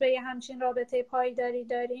نیاز به همچین رابطه پایداری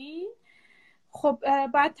دارین، خب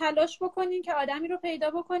باید تلاش بکنین که آدمی رو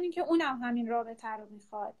پیدا بکنین که اونم همین رابطه رو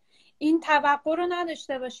میخواد. این توقع رو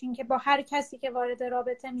نداشته باشین که با هر کسی که وارد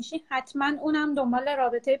رابطه میشین حتما اونم دنبال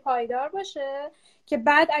رابطه پایدار باشه، که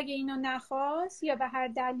بعد اگه اینو نخواست یا به هر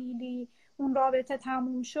دلیلی اون رابطه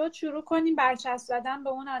تموم شد شروع کنین برچسب زدن به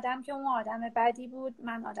اون آدم که اون آدم بدی بود،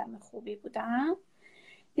 من آدم خوبی بودم.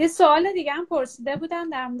 یه سوال دیگه هم پرسیده بودن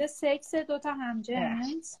در مورد سکس 2 تا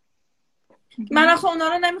همجنس. من آخه اونا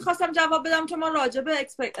رو نمیخواستم جواب بدم که ما راجع به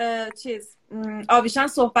آویشن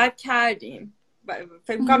صحبت کردیم.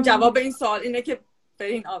 فکر میکنم جواب این سوال اینه که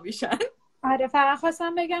برین آویشن. آره فقط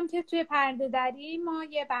خواستم بگم که توی پرده دری ما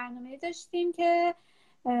یه برنامه داشتیم که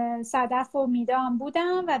صدف و میدان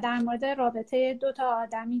بودن و در مورد رابطه 2 تا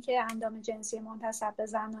آدمی که اندام جنسی منتسب به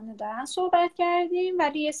زنانه دارن صحبت کردیم.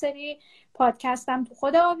 ولی یه سری پادکست هم تو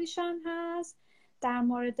خود آویشن هست در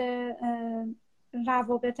مورد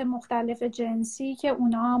روابط مختلف جنسی که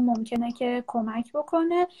اونا ممکنه که کمک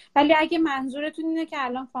بکنه. ولی اگه منظورتون اینه که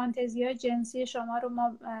الان فانتزی‌های جنسی شما رو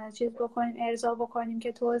ما چیز بکنیم، ارضا بکنیم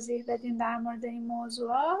که توضیح بدیم در مورد این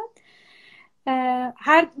موضوعات،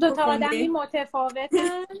 هر 2 تا آدمی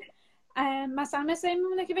متفاوتن. مثلا مثل این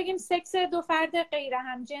میمونه که بگیم سکس 2 فرد غیر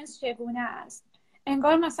همجنس چگونه است.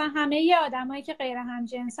 انگار مثلا همه ی آدمایی که غیر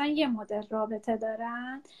همجنسن یه مدل رابطه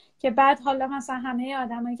دارن، که بعد حالا مثلا همه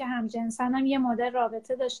آدمایی که همجنسن هم یه مدل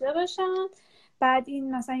رابطه داشته باشن. بعد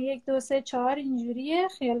این مثلا 1 2 3 4 اینجوریه،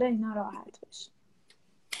 خیال اینا راحت بشه.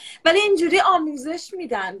 ولی اینجوری آموزش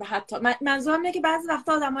میدن به حتی منظورم اینه که بعضی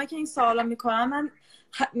وقتا آدمایی که این سوالا میکنن من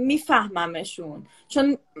میفهممشون،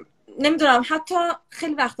 چون نمیدونم، حتی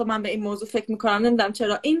خیلی وقتا من به این موضوع فکر میکنم، نمیدونم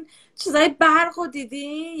چرا این چیزای برق رو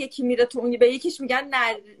دیدین، یکی میره تو اونی، به یکیش میگن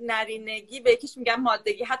نرینگی، به یکیش میگن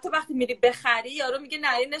مادگی. حتی وقتی میری بخری یارو میگه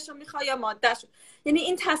نرینش رو میخوای یا مادهش. یعنی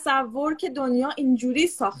این تصور که دنیا اینجوری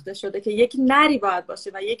ساخته شده که یک نری باید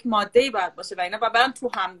باشه و یک ماده‌ای باید باشه و اینا برن تو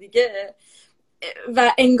هم دیگه،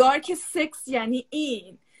 و انگار که سکس یعنی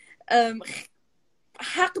این.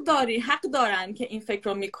 حق دارن که این فکر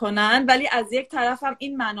رو میکنن، ولی از یک طرف هم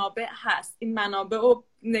این منابع هست، این منابع رو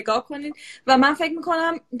نگاه کنید. و من فکر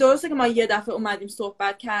میکنم درسته که ما یه دفعه اومدیم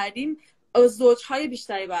صحبت کردیم، زوجهای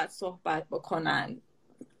بیشتری باید صحبت بکنن،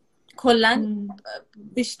 کلا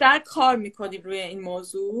بیشتر کار میکنیم روی این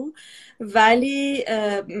موضوع. ولی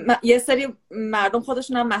یه سری مردم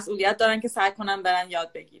خودشون هم مسئولیت دارن که سعی کنن برن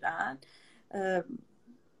یاد بگیرن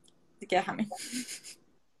دیگه. همین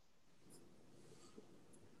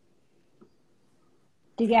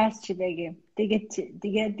دیگه از چی بگیم؟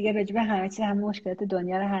 دیگه به جبه همه چیز، همه مشکلات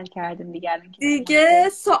دنیا رو حل کردیم دیگه.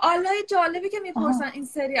 سوالای جالبی که میپرسن این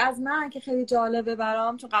سری از من که خیلی جالبه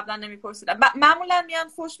برام، چون قبلا نمیپرسیدم. معمولا میان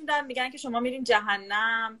فوش میدن، میگن که شما میرین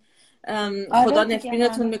جهنم، خدا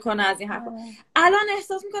نفرینتون میکنه از این حرفا. الان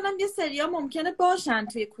احساس میکنم یه سریا ممکنه باشن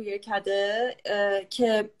توی کوییرکده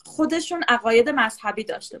که خودشون عقاید مذهبی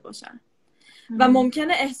داشته باشن و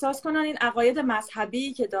ممکنه احساس کنن این عقاید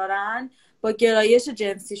مذهبی که دارن با گرایش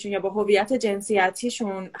جنسیشون یا با هویت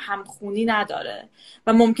جنسیتیشون همخونی نداره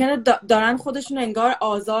و ممکنه دارن خودشون انگار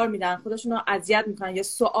آزار میدن، خودشون رو اذیت میکنن، یا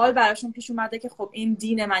سوال براشون پیش اومده که خب این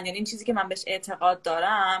دین من، یعنی این چیزی که من بهش اعتقاد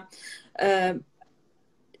دارم،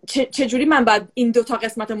 چجوری من باید این دوتا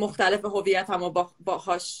قسمت مختلف هویتم رو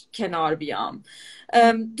باهاش کنار بیام.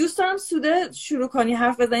 دوست دارم سوده شروع کنی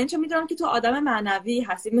حرف بزنین، چون میدونم که تو آدم معنوی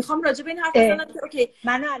هستی. میخوام راجع به این حرف بزنم که اوکی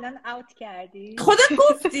منو الان اوت کردی، خودت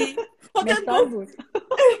گفتی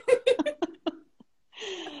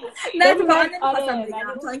نه واقعا نمیخواستم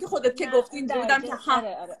بگم تا اینکه خودت که گفتی اینجوری بودم که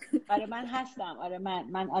آره من هستم، آره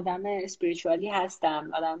من آدم اسپریچوالی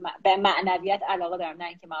هستم، آدم به معنویت علاقه دارم، نه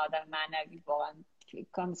اینکه من آدم معنوی واقعا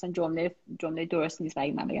مثلا جمله درست نیست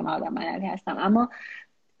اگه من بگم من آدم معنوی هستم. اما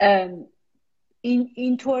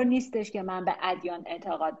این طور نیستش که من به ادیان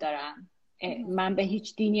اعتقاد دارم، من به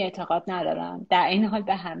هیچ دینی اعتقاد ندارم، در این حال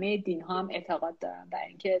به همه دین ها هم اعتقاد دارم، برای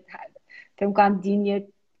اینکه فکر می‌کنم دین یه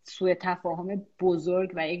سوء تفاهم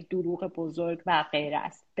بزرگ و یک دروغ بزرگ و غیره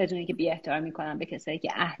است، بدون اینکه بی احترامی کنم به کسایی که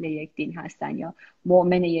اهل یک دین هستن یا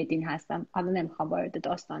مؤمن یک دین هستن. حالا نمیخوام وارد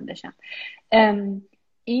داستان بشم.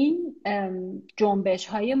 این جنبش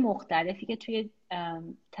های مختلفی که توی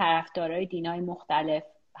طرفدارای دینای مختلف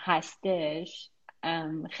هستش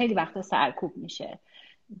خیلی وقتا سرکوب میشه،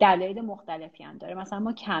 دلایل مختلفی هم داره. مثلا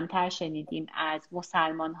ما کمتر شنیدیم از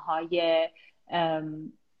مسلمان های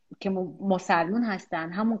که مسلمون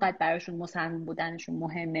هستن همونقدر براشون مسلمون بودنشون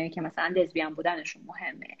مهمه که مثلا لزبیان بودنشون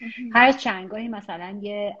مهمه. هر چندگاهی مثلا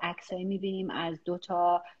یه عکسایی میبینیم از 2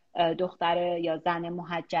 تا دختر یا زن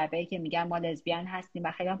محجبه که میگن ما لزبیان هستیم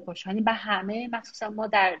و خیلی هم خوشحالیم. و همه مخصوصا ما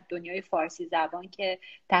در دنیای فارسی زبان که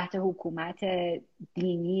تحت حکومت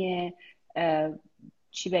دینی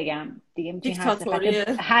چی بگم دیگه، میتونیم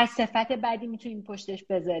هر صفت بدی میتونیم پشتش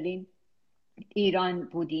بذاریم، ایران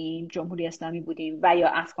بودیم، جمهوری اسلامی بودیم و یا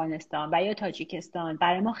افغانستان و یا تاجیکستان،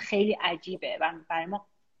 برای ما خیلی عجیبه و برای ما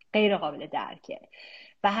غیر قابل درکه.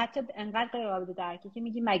 و حتی انقدر غیر قابل درکه که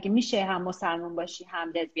میگیم مگه میشه هم مسلمان باشی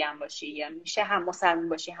هم لزبیان باشی، یا میشه هم مسلمان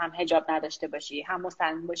باشی هم حجاب نداشته باشی، هم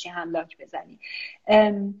مسلمان باشی هم لاک بزنی.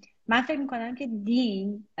 من فکر میکنم که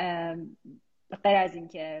دین غیر از این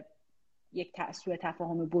که یک سوء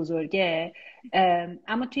تفاهم بزرگه،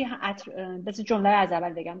 اما توی بس جمله رو از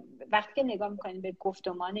اول بگم، وقتی که نگاه میکنیم به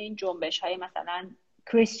گفتمان این جنبش های مثلا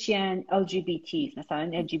کریستین LGBT،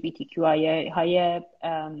 مثلا LGBTQ های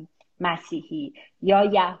مسیحی یا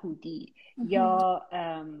یهودی یا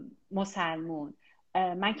مسلمون،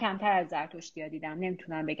 من کمتر از زرتشتی‌ها دیدم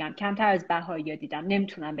نمیتونم بگم، کمتر از بهائی‌ها دیدم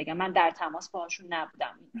نمیتونم بگم، من در تماس باشون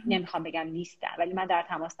نبودم، نمیخوام بگم نیستم ولی من در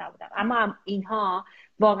تماس نبودم. اما اینها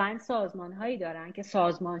واقعا سازمان‌هایی دارن که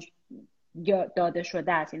سازمان داده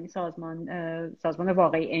شده است، یعنی سازمان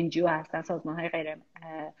واقعی NGO هستن، سازمان‌های غیر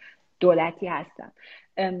دولتی هستن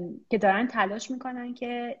که دارن تلاش میکنن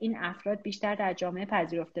که این افراد بیشتر در جامعه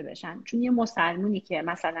پذیرفته بشن. چون یه مسلمونی که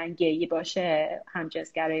مثلا گیی باشه،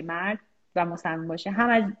 همجنسگرای مرد و مسلمان باشه، هم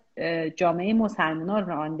از جامعه مسلمانان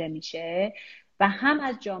رانده میشه و هم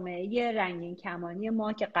از جامعه رنگین کمانی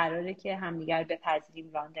ما که قراره که همدیگر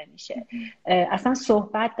بپذیریم رانده میشه. اصلا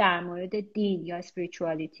صحبت در مورد دین یا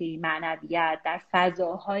اسپریچوالیتی، معنویت در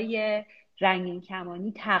فضاهای رنگین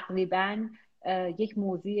کمانی تقریباً یک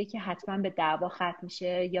موضوعیه که حتما به دعوا ختم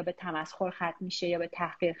میشه یا به تمسخر ختم میشه یا به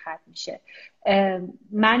تحقیر ختم میشه.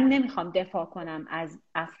 من نمیخوام دفاع کنم از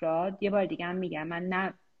افراد. یه بار دیگه هم میگم من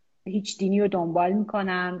نه هیچ دینی رو دنبال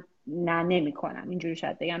میکنم نه نمیکنم، اینجوری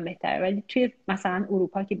شاید بگم بهتره. ولی توی مثلا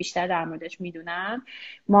اروپا که بیشتر در موردش میدونم،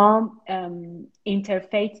 ما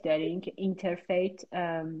اینترفیت داریم که اینترفیت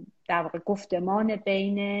در واقع گفتمان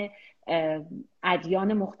بین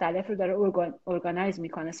ادیان مختلف رو داره ارگانایز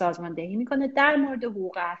میکنه، سازماندهی میکنه در مورد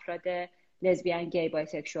حقوق افراد لزبیان، گی،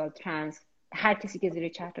 بایسکشوال، ترنس، هر کسی که زیر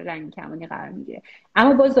چتر رنگین کمانی قرار میگیره.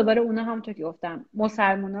 اما باز دوباره اونا همونطور که گفتم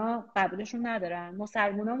مسلمونا قبولشون ندارن.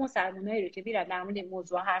 مسلمونایی رو که میرن در مورد این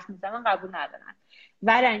موضوع حرف میزنن قبول ندارن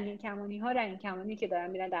و رنگین کمانی که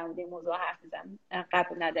دارن میرن در مورد این موضوع حرف میزنن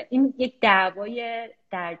قبول ندارن. این یک دعوای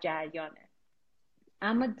در جریانه.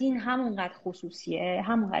 اما دین همونقدر خصوصیه،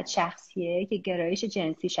 همونقدر شخصیه که گرایش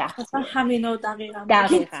جنسی شخصیه. همینو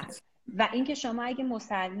دقیقاً. و اینکه شما اگه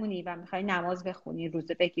مسلمونی و میخوای نماز بخونی،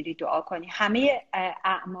 روزه بگیری، دعا کنی، همه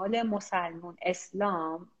اعمال مسلمون،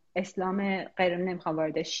 اسلام غیر، نمیخوام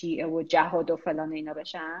وارد شیعه و جهاد و فلان اینا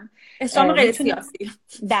بشن، اسلام غیر سیاسی.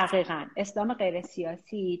 دقیقاً اسلام غیر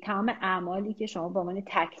سیاسی، تمام اعمالی که شما با عنوان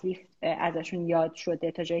تکلیف ازشون یاد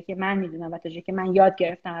شده تا جایی که من میدونم و تا جایی که من یاد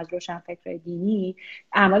گرفتم از روشنفکرای دینی،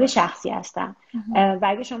 اعمال شخصی هستن. و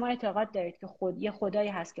اگه شما اعتقاد دارید که یه خدایی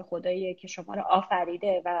هست که خدایی که شما رو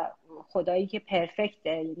آفریده و خدایی که پرفکته،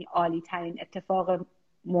 یعنی عالی ترین اتفاق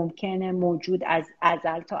ممکنه موجود از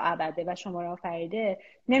ازل تا ابده و شما رو آفریده،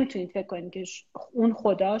 نمیتونید فکر کنید که اون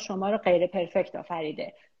خدا شما رو غیر پرفکت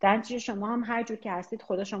آفریده. در نتیجه شما هم هر جور که هستید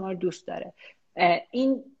خدا شما رو دوست داره.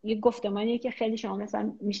 این یه گفتمانیه که خیلی شما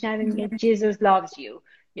مثلا میشنوید میگه Jesus loves you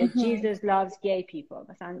یا Jesus loves gay people،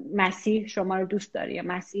 مثلا مسیح شما رو دوست داره یا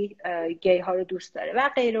مسیح گی ها رو دوست داره و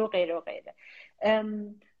غیره و غیره و غیره.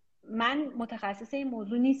 من متخصص این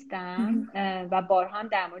موضوع نیستم و بارها هم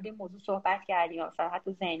در مورد این موضوع صحبت کردیم، مثلا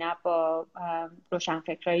حتی زینب با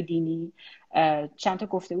روشنفکرای دینی چند تا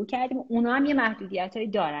گفتگو کردیم. اونا هم یه محدودیتایی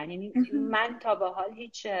دارن. یعنی من تا به حال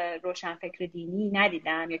هیچ روشنفکر دینی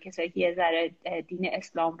ندیدم یا کسایی که یه ذره دین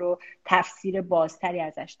اسلام رو تفسیر بازتری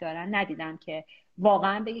ازش دارن ندیدم که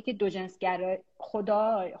واقعا بگه که دوجنسگرا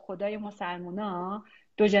خدای مسلمونا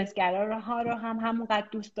دوجنسگرا ها رو هم همونقدر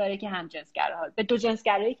دوست داره که همجنسگرا ها. به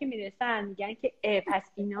دوجنسگرایی که میرسن میگن که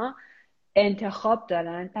پس اینا انتخاب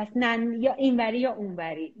دارن، پس نه یا اینوری یا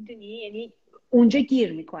اونوری، میدونی؟ یعنی اونجا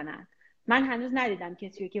گیر میکنن. من هنوز ندیدم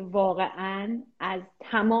کسی که واقعا از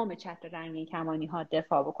تمام چتر رنگین کمانی ها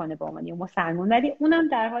دفاع بکنه به عنوان مسلمان، ولی اونم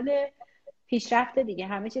در حال پیشرفته دیگه.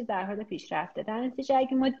 همه چیز در حال پیشرفته. در نتیجه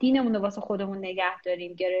اگه ما دینمون رو واسه خودمون نگه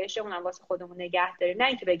داریم، گرایشمون هم واسه خودمون نگه داریم، نه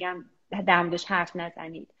اینکه بگم در موردش حرف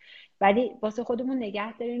نزنید، ولی واسه خودمون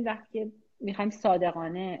نگه داریم، وقتی میخوایم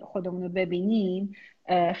صادقانه خودمون رو ببینیم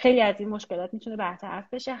خیلی از این مشکلات میتونه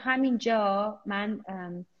برطرف بشه. همینجا من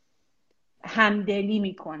همدلی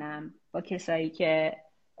میکنم با کسایی که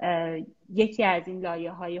یکی از این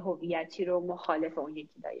لایه‌های هویتی رو مخالف اون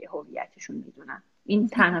یکی لایه هویتیشون میدونن. این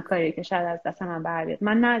تنها کاریه که شاید از دست من بر بیاد.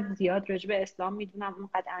 من نه زیاد راجع به اسلام میدونم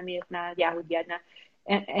اونقدر عمیق، نه یهودیت، نه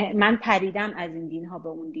من پریدم از این دین ها به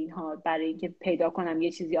اون دین ها برای اینکه پیدا کنم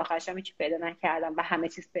یه چیزی. آخرش هم هیچ پیدا نکردم و همه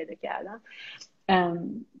چیز پیدا کردم.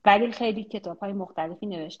 ولی خیلی کتاب های مختلفی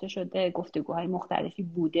نوشته شده، گفتگوهای مختلفی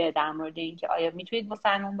بوده در مورد اینکه آیا میتونید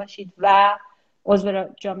مسلمان باشید و عضو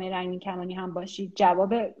جامعه رنگین کمانی هم باشید.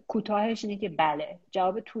 جواب کوتاهش اینه که بله.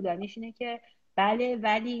 جواب طولانیش اینه که بله،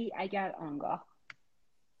 ولی اگر آنگاه.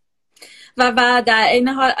 و در این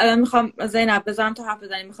حال میخوام زینب بذارم تو حرف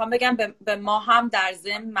بزنیم، میخوام بگم به ما هم در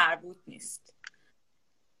ضمن مربوط نیست.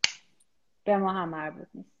 به ما هم مربوط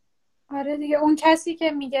نیست. آره دیگه، اون کسی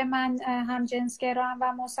که میگه من همجنسگرام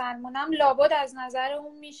و مسلمونم لابد از نظر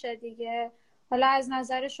اون میشه دیگه. حالا از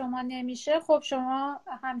نظر شما نمیشه، خب شما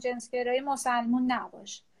همجنسگرایی مسلمون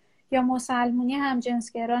نباش یا مسلمونی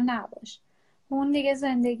همجنسگرا نباش، اون دیگه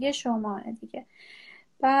زندگی شماه دیگه.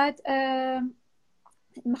 بعد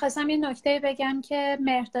میخواستم یه نکته بگم که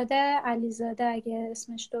مرداد علیزاده، اگه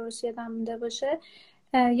اسمش درست یادم مونده باشه،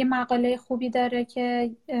 یه مقاله خوبی داره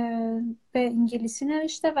که به انگلیسی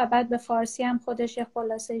نوشته و بعد به فارسی هم خودش یه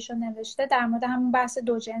خلاصه‌ایشو نوشته در مورد همون بحث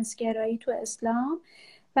دوجنسگرایی تو اسلام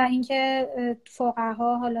و اینکه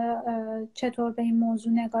فقها حالا چطور به این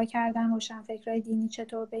موضوع نگاه کردن، روشنفکرای دینی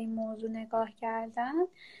چطور به این موضوع نگاه کردن.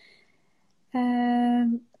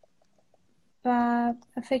 و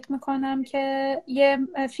فکر میکنم که یه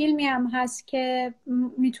فیلمی هم هست که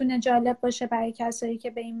میتونه جالب باشه برای کسایی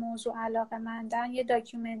که به این موضوع علاقه‌مندن. یه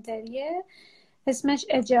داکیومنتریه اسمش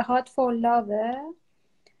جهاد فور لاوه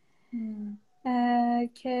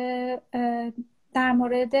که در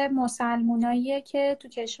مورد مسلماناییه که تو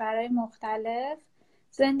کشورهای مختلف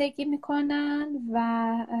زندگی میکنن و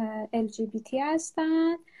LGBT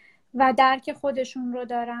هستن و درک خودشون رو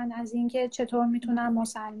دارن از اینکه چطور میتونن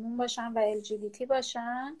مسلمون باشن و LGBT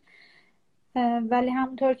باشن. ولی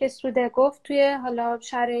همونطور که سوده گفت توی حالا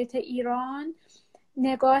شرایط ایران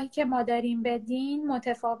نگاهی که ما داریم به دین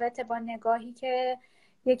متفاوته با نگاهی که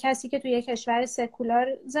یه کسی که توی یه کشور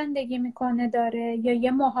سکولار زندگی میکنه داره، یا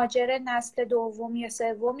یه مهاجر نسل دوم یا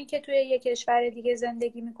سومی که توی یه کشور دیگه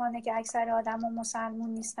زندگی میکنه که اکثر آدم مسلمون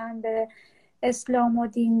نیستن به اسلام و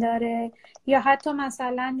دین داره، یا حتی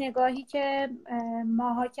مثلا نگاهی که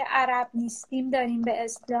ماها که عرب نیستیم داریم به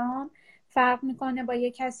اسلام فرق میکنه با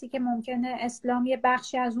یه کسی که ممکنه اسلام یه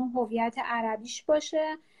بخشی از اون هویت عربیش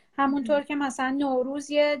باشه، همونطور که مثلا نوروز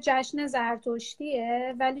یه جشن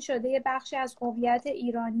زرتشتیه ولی شده یه بخشی از هویت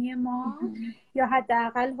ایرانی ما، یا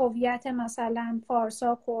حداقل هویت مثلا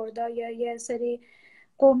فارسا، کردا یا یه سری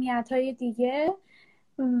قومیت‌های دیگه.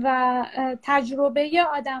 و تجربه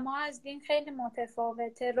آدم‌ها از دین خیلی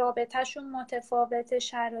متفاوته، رابطه‌شون متفاوته،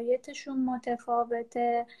 شرایطشون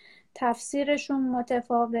متفاوته، تفسیرشون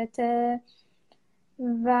متفاوته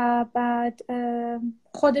و بعد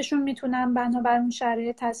خودشون میتونن بنابر اون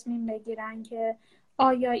شرایط تصمیم بگیرن که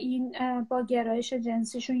آیا این با گرایش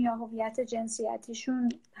جنسیشون یا هویت جنسیتیشون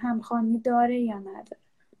همخوانی داره یا نداره.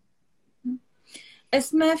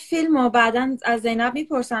 اسم فیلم رو بعداً از زینب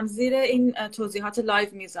میپرسم، زیر این توضیحات لایو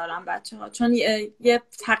میذارم بچه‌ها، چون یه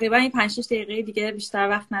تقریبا 5-6 دقیقه دیگه بیشتر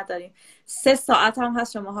وقت نداریم. 3 ساعت هم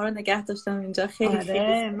هست شماها رو نگه داشتم اینجا. خیلی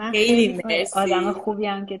خیلی مرسی. آدم خوبی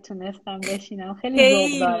هم که تونستم بشینم،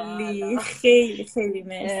 خیلی ذوق دارم. خیلی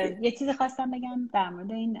مرسی. یه چیزی خواستم بگم در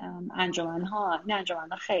مورد این انجمن‌ها. این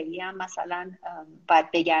انجمن‌ها خیلی هم مثلا باید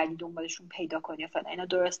بگردی دنبالشون پیدا کنی فلان، اینا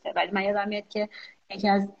درسته، ولی من یادم میاد که یکی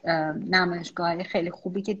از نمایشگاه‌های خیلی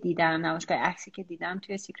خوبی که دیدم، نمایشگاه عکسی که دیدم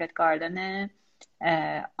توی سیکرت گاردن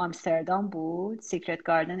آمستردام بود. سیکرت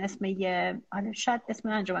گاردن اسم شاید اسم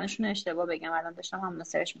انجمنشون اشتباه بگم، الان داشتم همون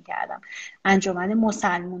سرچ میکردم. انجمن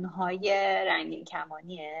مسلمون‌های رنگین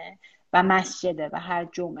کمانیه و مسجده و هر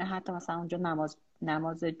جمعه حتی مثلا اونجا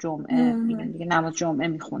نماز جمعه میگن دیگه، نماز جمعه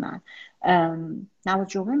میخونن. نماز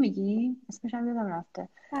جمعه میگی؟ اسمش هم یادم رفته.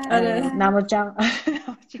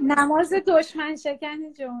 نماز دشمن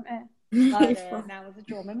شکن جمعه. آره، نماز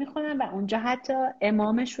جمعه میخونن و اونجا حتی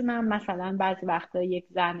امامشون هم مثلا بعضی وقتا یک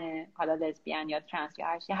زن حالا لزبیان یا ترنس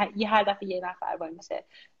یا هر دفعه یه نفر وای میسه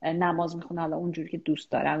نماز میخونه، حالا اونجوری که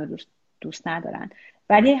دوست دارن و دوست ندارن،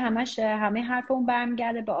 ولی همه حرف اون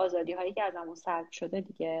برمیگرده به آزادی هایی که ازمون سلب شده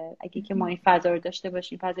دیگه. اگه که ما این فضا رو داشته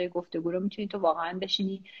باشیم، فضای گفتگو رو، میتونی تو واقعا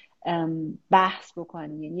بشینی بحث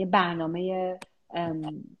بکنی، یعنی یه برنامه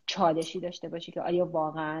چالشی داشته باشی که آیا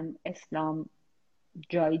واقعا اسلام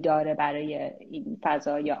جایی داره برای این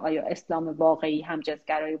فضا، یا آیا اسلام واقعی،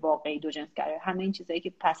 همجنسگرایی واقعی، دوجنسگرایی، همه این چیزایی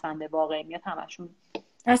که پسنده واقعی میاد همشون.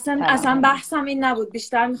 اصلا بحثم این نبود،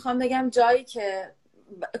 بیشتر میخوام بگم جایی که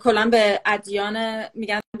کلا به ادیان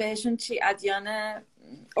میگن بهشون چی، ادیان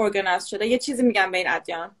ارگانایز شده، یه چیزی میگن به این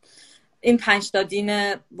ادیان، این 5 تا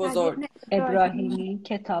دین بزرگ، ابراهیمی،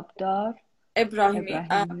 کتابدار، ابراهیمی.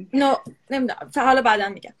 نمیدونم، حالا بعدا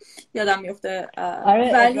میگم، یادم میفته.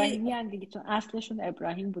 آره ابراهیمی هم دیگه، چون اصلشون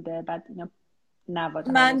ابراهیم بوده، بعد اینا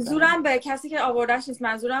منظورم به کسی که آوردهش نیست،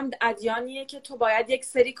 منظورم ادیانیه که تو باید یک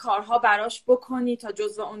سری کارها براش بکنی تا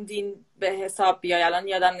جزو اون دین به حساب بیای. الان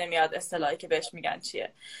یادم نمیاد اصطلاحی که بهش میگن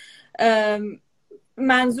چیه.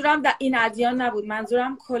 منظورم در این ادیان نبود،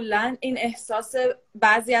 منظورم کلا این احساس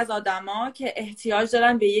بعضی از آدما که احتیاج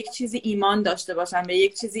دارن به یک چیزی ایمان داشته باشن، به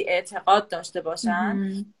یک چیزی اعتقاد داشته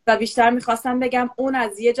باشن و بیشتر میخواستم بگم اون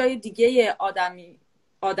از یه جای دیگه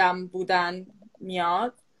آدم بودن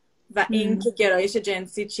میاد و این که گرایش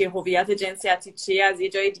جنسی چیه، هویت جنسیتی چیه، از یه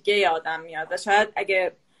جای دیگه آدم میاد. و شاید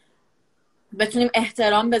اگه بتونیم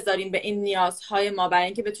احترام بذاریم به این نیازهای ما برای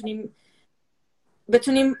اینکه بتونیم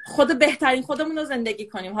بهترین خودمون رو زندگی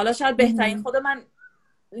کنیم. حالا شاید بهترین خود من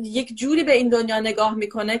یک جوری به این دنیا نگاه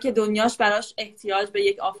میکنه که دنیاش براش احتیاج به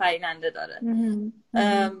یک آفریننده داره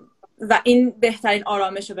و این بهترین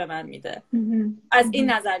آرامش رو به من میده. از این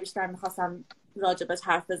نظر بیشتر میخواستم راجبش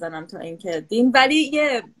حرف بزنم تا اینکه دین. ولی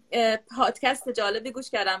یه پادکست جالبی گوش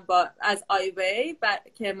کردم از آیوی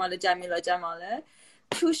که مال جماله،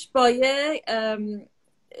 توش با یه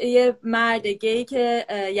مرد گی که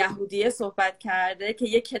یهودیه صحبت کرده که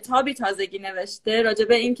یه کتابی تازگی نوشته راجع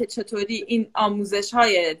به این که چطوری این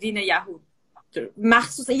آموزش‌های دین یهود،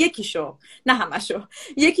 مخصوصا یکیشو نه همشو،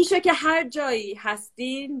 یکیشو که هر جایی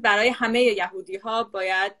هستین برای همه یهودی‌ها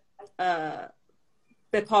باید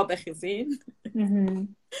به پا بخیزین.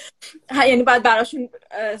 یعنی باید براشون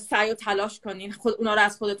سعی و تلاش کنین، اونا رو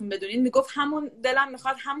از خودتون بدونین. میگفت همون دلم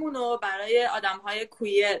میخواد همونو برای آدم‌های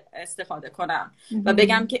کویر استفاده کنم و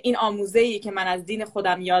بگم که این آموزه‌ای که من از دین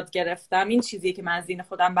خودم یاد گرفتم، این چیزی که من از دین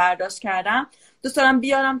خودم برداشت کردم، دوست دارم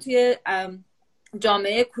بیارم توی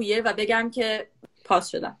جامعه کویر و بگم که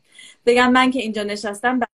بگم من که اینجا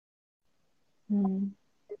نشستم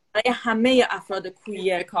برای همه افراد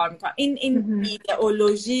کویر کار میکنم. این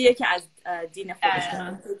ایدئولوژیه که از دین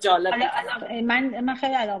خودشون جالب من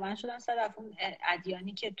خیلی علاقه‌مند شدم صدف اون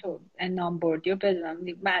ادیانی که تو نام بردی و بدونم.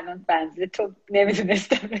 من الان بنزه تو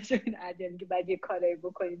نمیدونستم این ادیانی که بعد یه کاری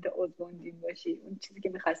بکنید تا عضو اون دین باشی، اون چیزی که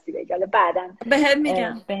می‌خواستی بگی. حالا بعداً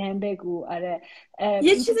بهم بگو. آره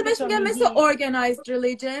یه چیزی بهش میگن مثل organized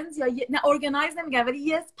religions، یا نه organized نمیگن ولی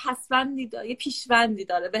یه پسوندی داره، یه پیشوندی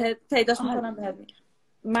داره. بهت پیداش میکنم بهت میگم.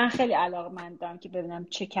 من خیلی علاقه‌مندم که ببینم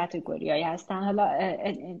چه کاتگوریایی هستن. حالا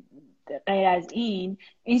غیر از این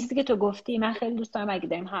چیزی که تو گفتی، من خیلی دوست دارم اگه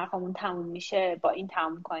داریم حرفمون تموم میشه با این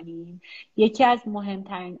تموم کنیم. یکی از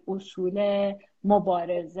مهمترین اصول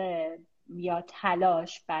مبارزه یا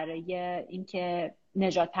تلاش برای اینکه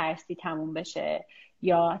نژاد پرستی تموم بشه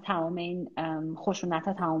یا تمام این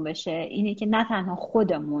خشونت‌ها تموم بشه اینه که نه تنها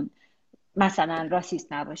خودمون مثلا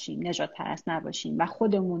راسیست نباشیم، نژاد پرست نباشیم و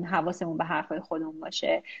خودمون حواسمون به حرفای خودمون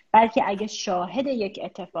باشه، بلکه اگه شاهد یک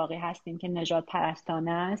اتفاقی هستیم که نژاد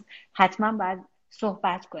پرستانه است، حتما باید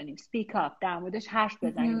صحبت کنیم، speak up، در موردش حرف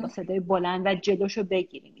بزنیم با صدای بلند و جلوشو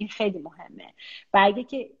بگیریم. این خیلی مهمه. و اگه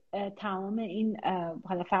که تمام این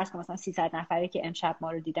حالا فرض کن مثلا 300 نفری که امشب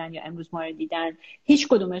ما رو دیدن یا امروز ما رو دیدن هیچ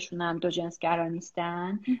کدومشون هم دوجنسگرا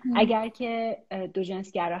نیستن، اگر که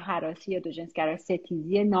دوجنسگرا هراسی یا دوجنسگرا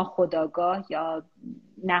ستیزی ناخودآگاه یا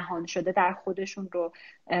نهان شده در خودشون رو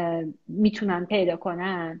میتونن پیدا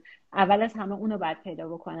کنن، اول از همه اونو باید پیدا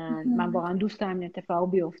بکنن. من واقعا دوست دارم این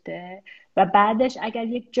اتفاق بیفته. و بعدش اگر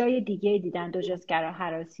یک جای دیگه دیدن دوجنسگرا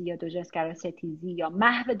هراسی یا دوجنسگرا ستیزی یا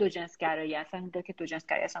محو دوجنسگرایی اصلا اونجا که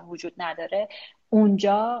دوجنسگرایی اصلا وجود نداره،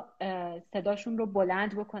 اونجا صداشون رو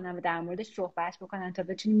بلند بکنن و در موردش صحبت بکنن تا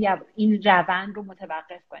بتونیم این روند رو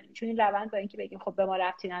متوقف کنیم. چون این روند با اینکه بگیم خب به ما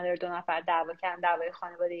ربطی نداره، 2 نفر دعوا کردن، دعوای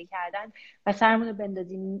خانوادگی کردن و سرمون رو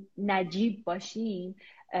بندازیم نجیب باشیم،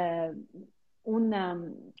 اون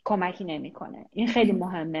کمکی نمیکنه. این خیلی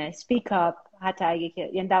مهمه. speak up، حتی اگه که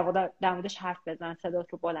یعنی در موردش حرف بزن، صدات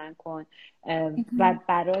رو بلند کن و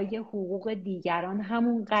برای حقوق دیگران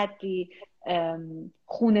همون قدری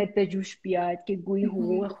خونت به جوش بیاد که گویی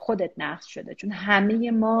حقوق خودت نقض شده. چون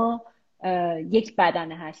همه ما یک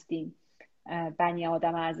بدن هستیم، بنی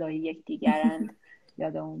آدم اعضای یک دیگرند.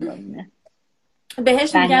 یادمون بمونه.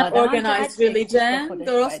 بهش میگن organized religion.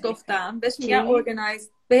 درست گفتم. بهش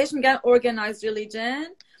میگن organized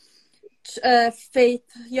religion.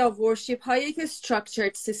 faith یا worship هایی که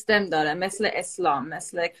structured system داره، مثل اسلام،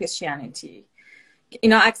 مثل Christianity.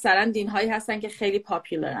 اینا اکثرا دین هایی هستن که خیلی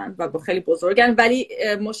پاپولرن و خیلی بزرگن، ولی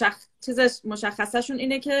مشخصشون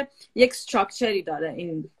اینه که یک structureی داره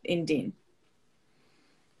این دین.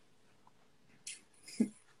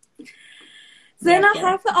 زینب،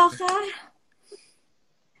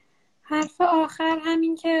 حرف آخر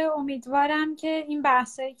همین که امیدوارم که این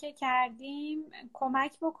بحثایی که کردیم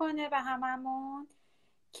کمک بکنه به هممون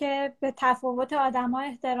که به تفاوت آدم‌ها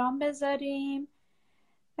احترام بذاریم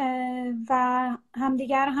و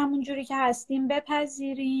همدیگر همون جوری که هستیم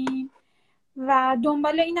بپذیریم و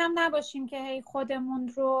دنبال اینم نباشیم که هی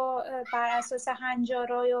خودمون رو بر اساس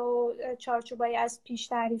هنجارای و چارچوبای از پیش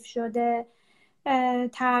تعریف شده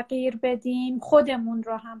تغییر بدیم. خودمون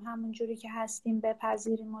رو هم همون جوری که هستیم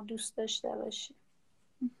بپذیریم و دوست داشته باشیم.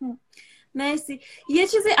 مرسی. یه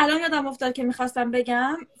چیزی الان یادم افتاد که میخواستم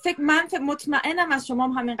بگم. من مطمئنم از شما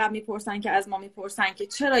هم همین قبل میپرسن که از ما میپرسن که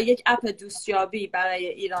چرا یک اپ دوستیابی برای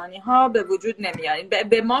ایرانی ها به وجود نمیارین.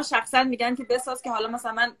 به ما شخصا میگن که بساز، که حالا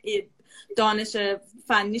مثلا من دانش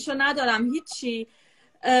فنیشو ندارم هیچی.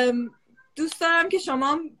 دوست دارم که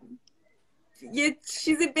شما یه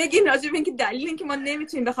چیزی بگین راجع به اینکه دلیل این که ما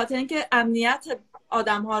نمیتونیم، به خاطر اینکه امنیت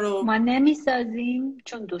آدم ها رو ما نمیسازیم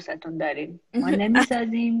چون دوستتون داریم، ما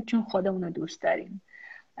نمیسازیم چون خودمون رو دوست داریم.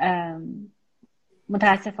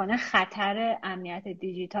 متاسفانه خطر امنیت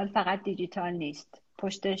دیجیتال فقط دیجیتال نیست،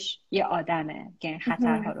 پشتش یه آدمه که این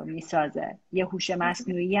خطرها رو میسازه. یه هوش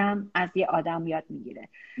مصنوعی هم از یه آدم یاد میگیره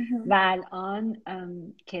و الان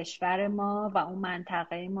کشور ما و اون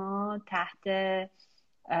منطقه ما تحت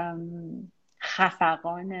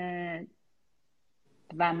خفقان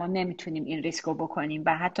و ما نمیتونیم این ریسک رو بکنیم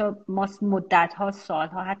و حتی ما مدت‌ها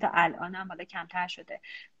سال‌ها حتی الان هم حالا کمتر شده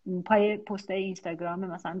پای پست اینستاگرام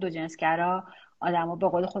مثلا دوجنسگرا آدما به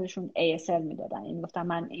قول خودشون ASL میدادن، این گفتن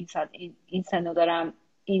من این سنو دارم،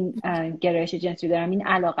 این گرایش جنسی دارم، این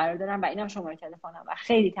علاقه رو دارم و اینم شماره تلفنم و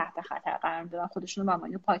خیلی تحت خطر قرار میدادن خودشون رو و ما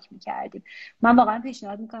اینو پاک میکردیم. من واقعا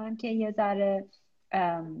پیشنهاد میکنم که یه ذره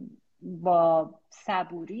با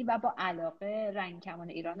صبوری و با علاقه رنگ کمان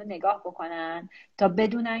ایران رو نگاه بکنن تا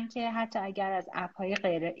بدونن که حتی اگر از اپ‌های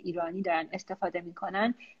غیر ایرانی دارن استفاده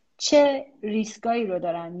میکنن چه ریسکایی رو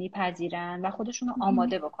دارن میپذیرن و خودشون رو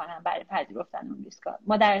آماده بکنن برای پذیرفتن اون ریسکا.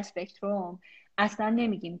 ما در اسپکتروم اصلا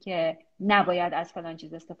نمیگیم که نباید از فلان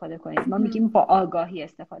چیز استفاده کنید، ما میگیم با آگاهی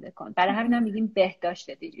استفاده کن. برای همین هم میگیم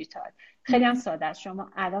بهداشت دیجیتال. خیلی هم ساده است.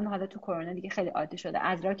 شما الان حالا تو کرونا دیگه خیلی عادی شده،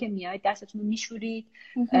 از راه که میایید دستتون رو میشورید،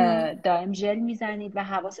 دائم ژل میزنید و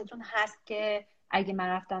حواستون هست که اگه من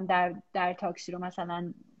رفتم در تاکسی رو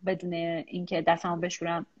مثلا بدون اینکه دستمو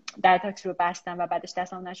بشورم در تاکسی رو بستم و بعدش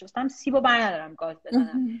دستمو نشستم سیبو ندارم گاز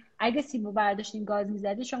بزنم. اگه سیبو برداشتین گاز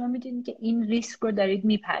میزدید شما میدونید که این ریسک رو دارید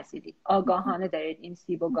میپذیرید، آگاهانه دارید این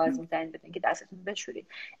سیبو گاز میزنید بدون که دستتون بشورید.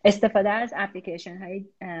 استفاده از اپلیکیشن های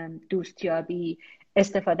دوستیابی،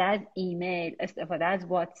 استفاده از ایمیل، استفاده از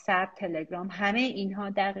واتساپ، تلگرام، همه اینها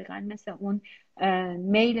دقیقاً مثل اون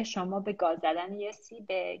میل شما به گاز زدن یه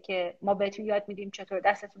سیبه که ما بهتون یاد میدیم چطور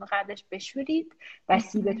دستتون رو قبلش بشورید و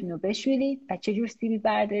سیبتون رو بشورید و چه جور سیبی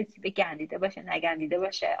بردارید، سیب گندیده باشه نگندیده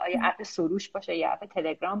باشه، آیا اپ سروش باشه یا اپ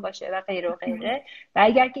تلگرام باشه و غیره و غیره. و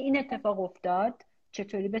اگر که این اتفاق افتاد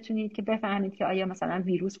چطوری بتونید که بفهمید که آیا مثلا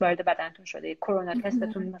ویروس وارد بدنتون شده، کرونا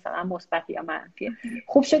تستتون مثلا مثبت یا منفیه.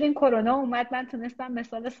 خوب شد این کرونا اومد من تونستم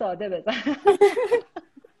مثال ساده بزنم.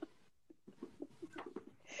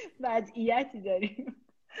 وضعیتی داریم.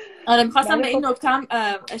 آره میخواستم به این نکته هم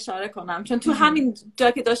اشاره کنم چون تو همین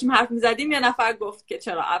جا که داشتیم حرف میزدیم یه نفر گفت که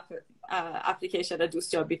چرا اپلیکیشن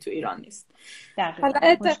دوستیابی تو ایران نیست. حالا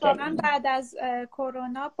اتفاقا بعد از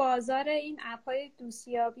کرونا بازار این اپ‌های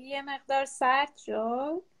دوستیابی یه مقدار سرد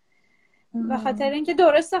شد به خاطر اینکه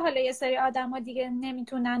درسته حالا یه سری آدم‌ها دیگه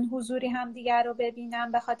نمیتونن حضوری هم دیگر رو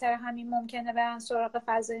ببینن، به خاطر همین ممکنه برن سراغ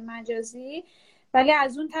فضای مجازی، ولی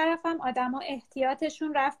از اون طرف هم آدم‌ها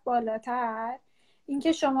احتیاطشون رفت بالاتر.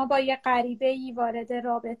 اینکه شما با یه غریبه‌ای وارد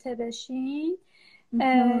رابطه بشین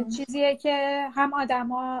چیزیه که هم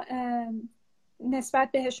آدما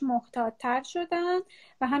نسبت بهش محتاط‌تر شدن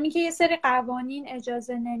و همین که یه سری قوانین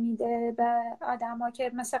اجازه نمیده به آدما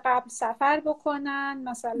که مثل قبل سفر بکنن،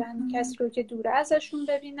 مثلا کسی رو که دور ازشون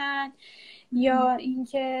ببینن، یا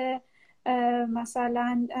اینکه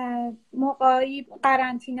مثلا موقعی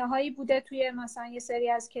قرنطینه هایی بوده توی مثلا یه سری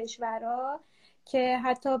از کشورها که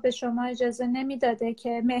حتی به شما اجازه نمیداده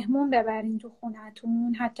که مهمون ببرین تو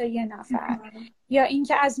خونتون، حتی یه نفر، یا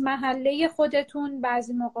اینکه از محله خودتون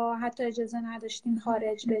بعضی موقع حتی اجازه نداشتین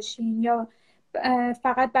خارج بشین یا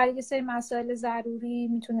فقط برای یه سری مسائل ضروری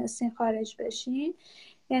میتونستین خارج بشین.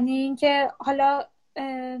 یعنی اینکه حالا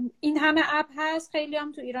این همه اپ هست، خیلی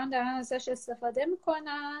هم تو ایران دارن ازش استفاده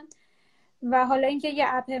میکنن و حالا اینکه یه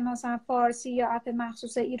اپ مثلا فارسی یا اپ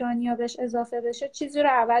مخصوص ایرانی‌ها بهش اضافه بشه چیزی رو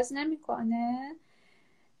عوض نمیکنه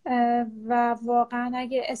و واقعا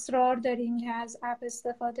اگه اصرار دارین که از اپ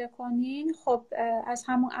استفاده کنین، خب از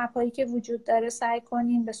همون اپایی که وجود داره سعی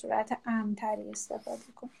کنین به صورت امن‌تری استفاده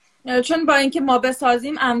کنین. چون با اینکه ما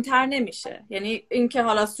بسازیم امن‌تر نمیشه، یعنی اینکه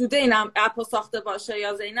حالا سوده این اپو ساخته باشه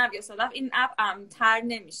یا زینب یا صدف این اپ امن‌تر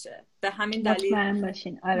نمیشه. به همین دلیل مطمئن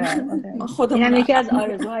باشین. آره. خودمون یکی از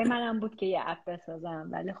آرزوهای منم بود که یه اپ بسازم،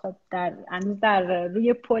 ولی خب هنوز در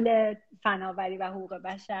روی پل فناوری و حقوق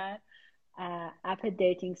بشر اپ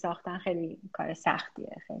دیتینگ ساختن خیلی کار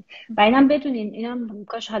سختیه خیلی. و اینم بدونین، اینم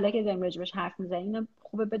کاش حالا که داریم راجبش حرف میزنیم اینم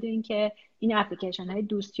خوبه بدونین که این اپلیکیشن های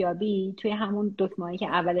دوستیابی توی همون دکمه‌ای که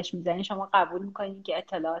اولش میزنین شما قبول میکنین که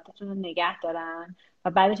اطلاعاتتون رو نگه دارن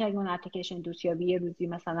و بعدش اگه اون اپلیکیشن دوستیابی یه روزی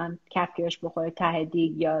مثلا کفگیرش بخوره ته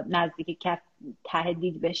دید یا نزدیک کف ته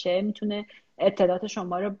دید بشه، میتونه اطلاعات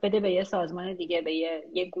شما رو بده به یه سازمان دیگه، به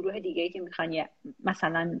یه گروه دیگه که میخوان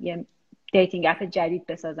مثلا یه دیتینگ اپ جدید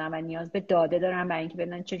بسازن و نیاز به داده دارن برای اینکه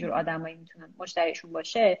بدونن چه جور آدمایی میتونن مشتریشون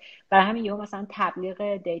باشه. برای همین یهو مثلا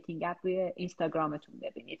تبلیغ دیتینگ اپ روی اینستاگرامتون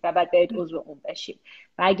ببینید و بعد برید عضو اون بشید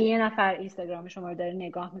و اگه یه نفر اینستاگرام شما رو داره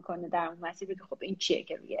نگاه میکنه در اون مسیر بگید خب این چیه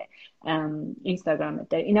که روی اینستاگرامت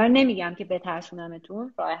داره. اینا رو نمیگم که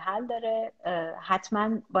بترسونمتون، راه حل داره.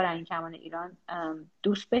 حتما با رنگ کمان ایران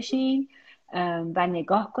دوست بشین و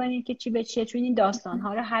نگاه کنید که چی به چیه، چون این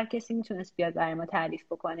داستان‌ها رو هر کسی میتونست بیاد برای ما تعریف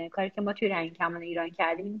بکنه. کاری که ما توی رنگین کمان ایران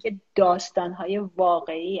کردیم این که داستان‌های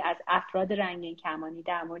واقعی از افراد رنگین کمانی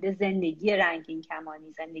در مورد زندگی رنگین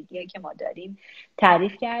کمانی، زندگی که ما داریم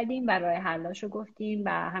تعریف کردیم و راه حلاشو گفتیم. و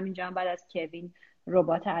همینجا هم بعد از کوین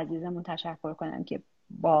ربات عزیزمون تشکر کنم که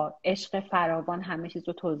با عشق فراوان همه چیز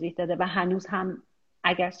رو توضیح داده و هنوز هم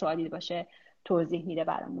اگر سوالی باشه توضیح میده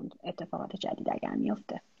برامون اتفاقات جدید اگر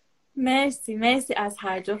میفته. مرسی از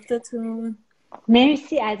هر جفتتون.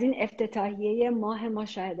 مرسی از این افتتاحیه ماه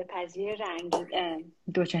مشاهده پذیر رنگین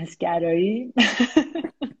دوجنسگرایی.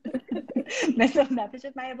 مثل اون دفعه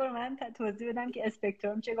شد من یه بار من توضیح بدم که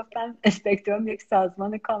اسپکتروم چه گفتم. اسپکتروم یک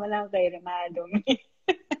سازمان کاملا غیر مردمی.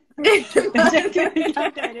 بچه که میگم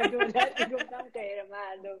غیر دولتی گفتم غیر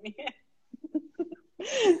مردمی.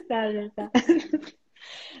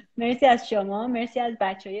 مرسی از شما، مرسی از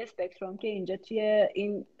بچهای اسپکتروم که اینجا توی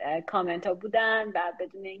این کامنت ها بودن و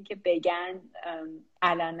بدون اینکه بگن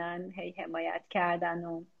علنا هی حمایت کردن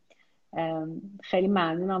و خیلی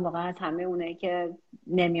ممنونم واقعا از همه اونایی که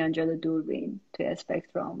نمیان جلو دوربین توی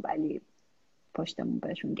اسپکتروم ولی پشتمون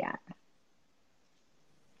بهشون گرمه.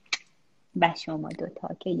 و شما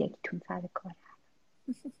دوتا که یکیتون سر کار.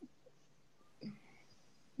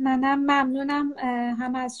 منم ممنونم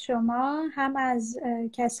هم از شما هم از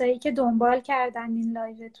کسایی که دنبال کردن این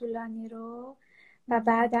لایو طولانی رو و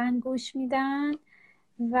بعداً گوش میدن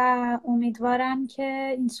و امیدوارم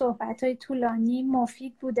که این صحبت‌های طولانی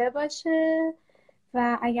مفید بوده باشه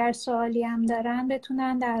و اگر سوالی هم دارن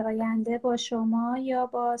بتونن در آینده با شما یا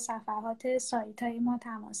با صفحات سایت‌های ما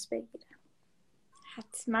تماس بگیرن.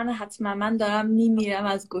 حتما من دارم میمیرم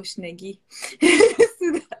از گشنگی.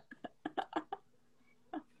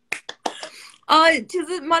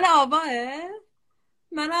 چیزی مال آواه؟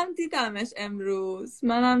 منم دیدمش امروز.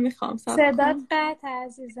 منم میخوام صدات قطع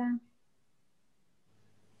عزیزم.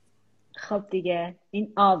 خب دیگه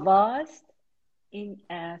این آواز، این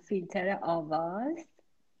فیلتر آواز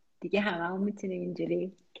دیگه هممون میتونیم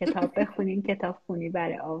اینجوری کتاب بخونیم. کتاب خونی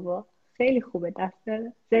برای آوا خیلی خوبه. دست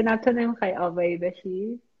داره. زینب تو نمیخوای آوایی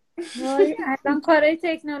بشی؟ وای الان کارهای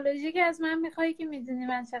تکنولوژی که از من میخوای که میدونی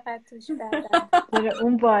من چقدر توش بدم.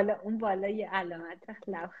 اون بالا یه علامت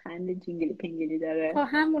لبخند جینگلی پینگلی داره. تا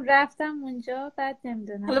همون رفتم اونجا بعد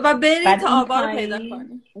نمیدونم. حالا با برید تا آوا رو پیدا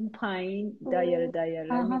کنی. اون پایین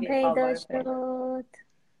دایره آها پیدا شد.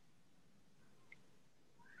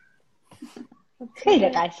 خیلی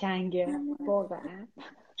قشنگه واقعا.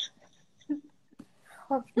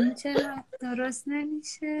 خب این چرا درست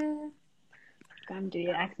نمیشه؟ همجوری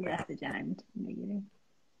عکس دست جمعی میگیریم.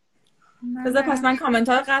 بذار پس من کامنت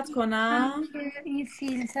ها رو قطع کنم. این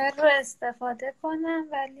فیلتر رو استفاده کنم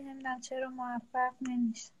ولی نمیدونم چرا موفق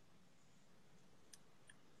نمیشه.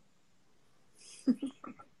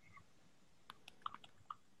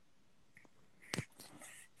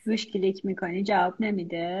 روش کلیک میکنی جواب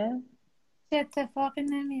نمیده. چه اتفاقی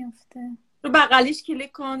نمیفته. رو بغلیش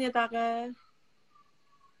کلیک کن یه دقیقه.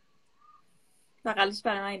 بغلیش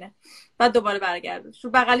برای من اینه. بعد دوباره برگرد. رو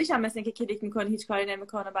بغلیش هم مثل اینکه کلیک میکنی هیچ کاری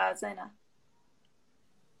نمیکنه. بعد زینب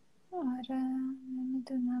آره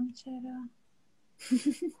نمیدونم چرا.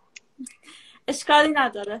 اشکالی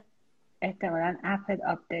نداره. احتمالاً اپت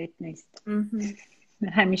آپدیت نیست.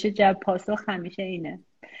 همیشه جواب پاسخ همیشه اینه.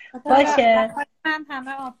 باشه من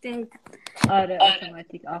همه آپدیت. آره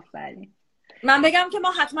اتوماتیک. آفرین. من بگم که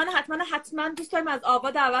ما حتما دوست داریم از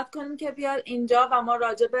آوا دعوت کنیم که بیاد اینجا و ما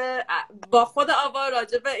با خود آوا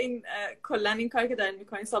راجب این کلا این کاری که دارین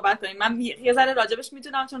میکنین صحبت کنیم. من یه ذره راجبش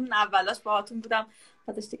میدونم چون اولاش باهاتون بودم،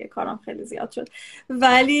 بعدش دیگه کارم خیلی زیاد شد،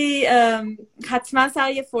 ولی حتما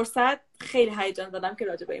سر یه فرصت خیلی هیجان دادم که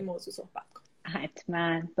راجب این موضوع صحبت کنیم.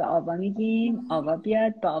 حتما به آوا میگیم آوا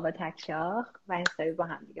بیاد، با آوا تکشاخ و حسابی با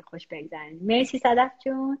هم دیگه خوش بگذاریم. مرسی صدف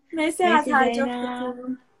جون. مرسی از هر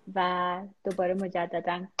جفتتون و دوباره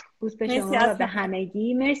مجددا بوس به شما و به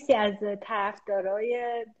همگی. مرسی از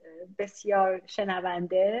طرفدارای بسیار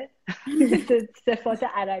شنونده. صفات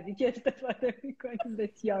عربی که استفاده میکنیم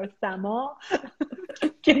بسیار سما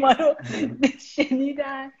که ما رو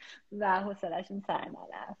شنیدن و حوصله‌شون سر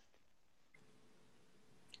نرفت.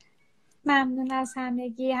 ممنون از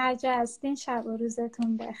همگی. هر جا هستین شب و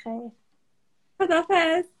روزتون بخیر.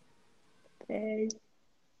 خداحافظ.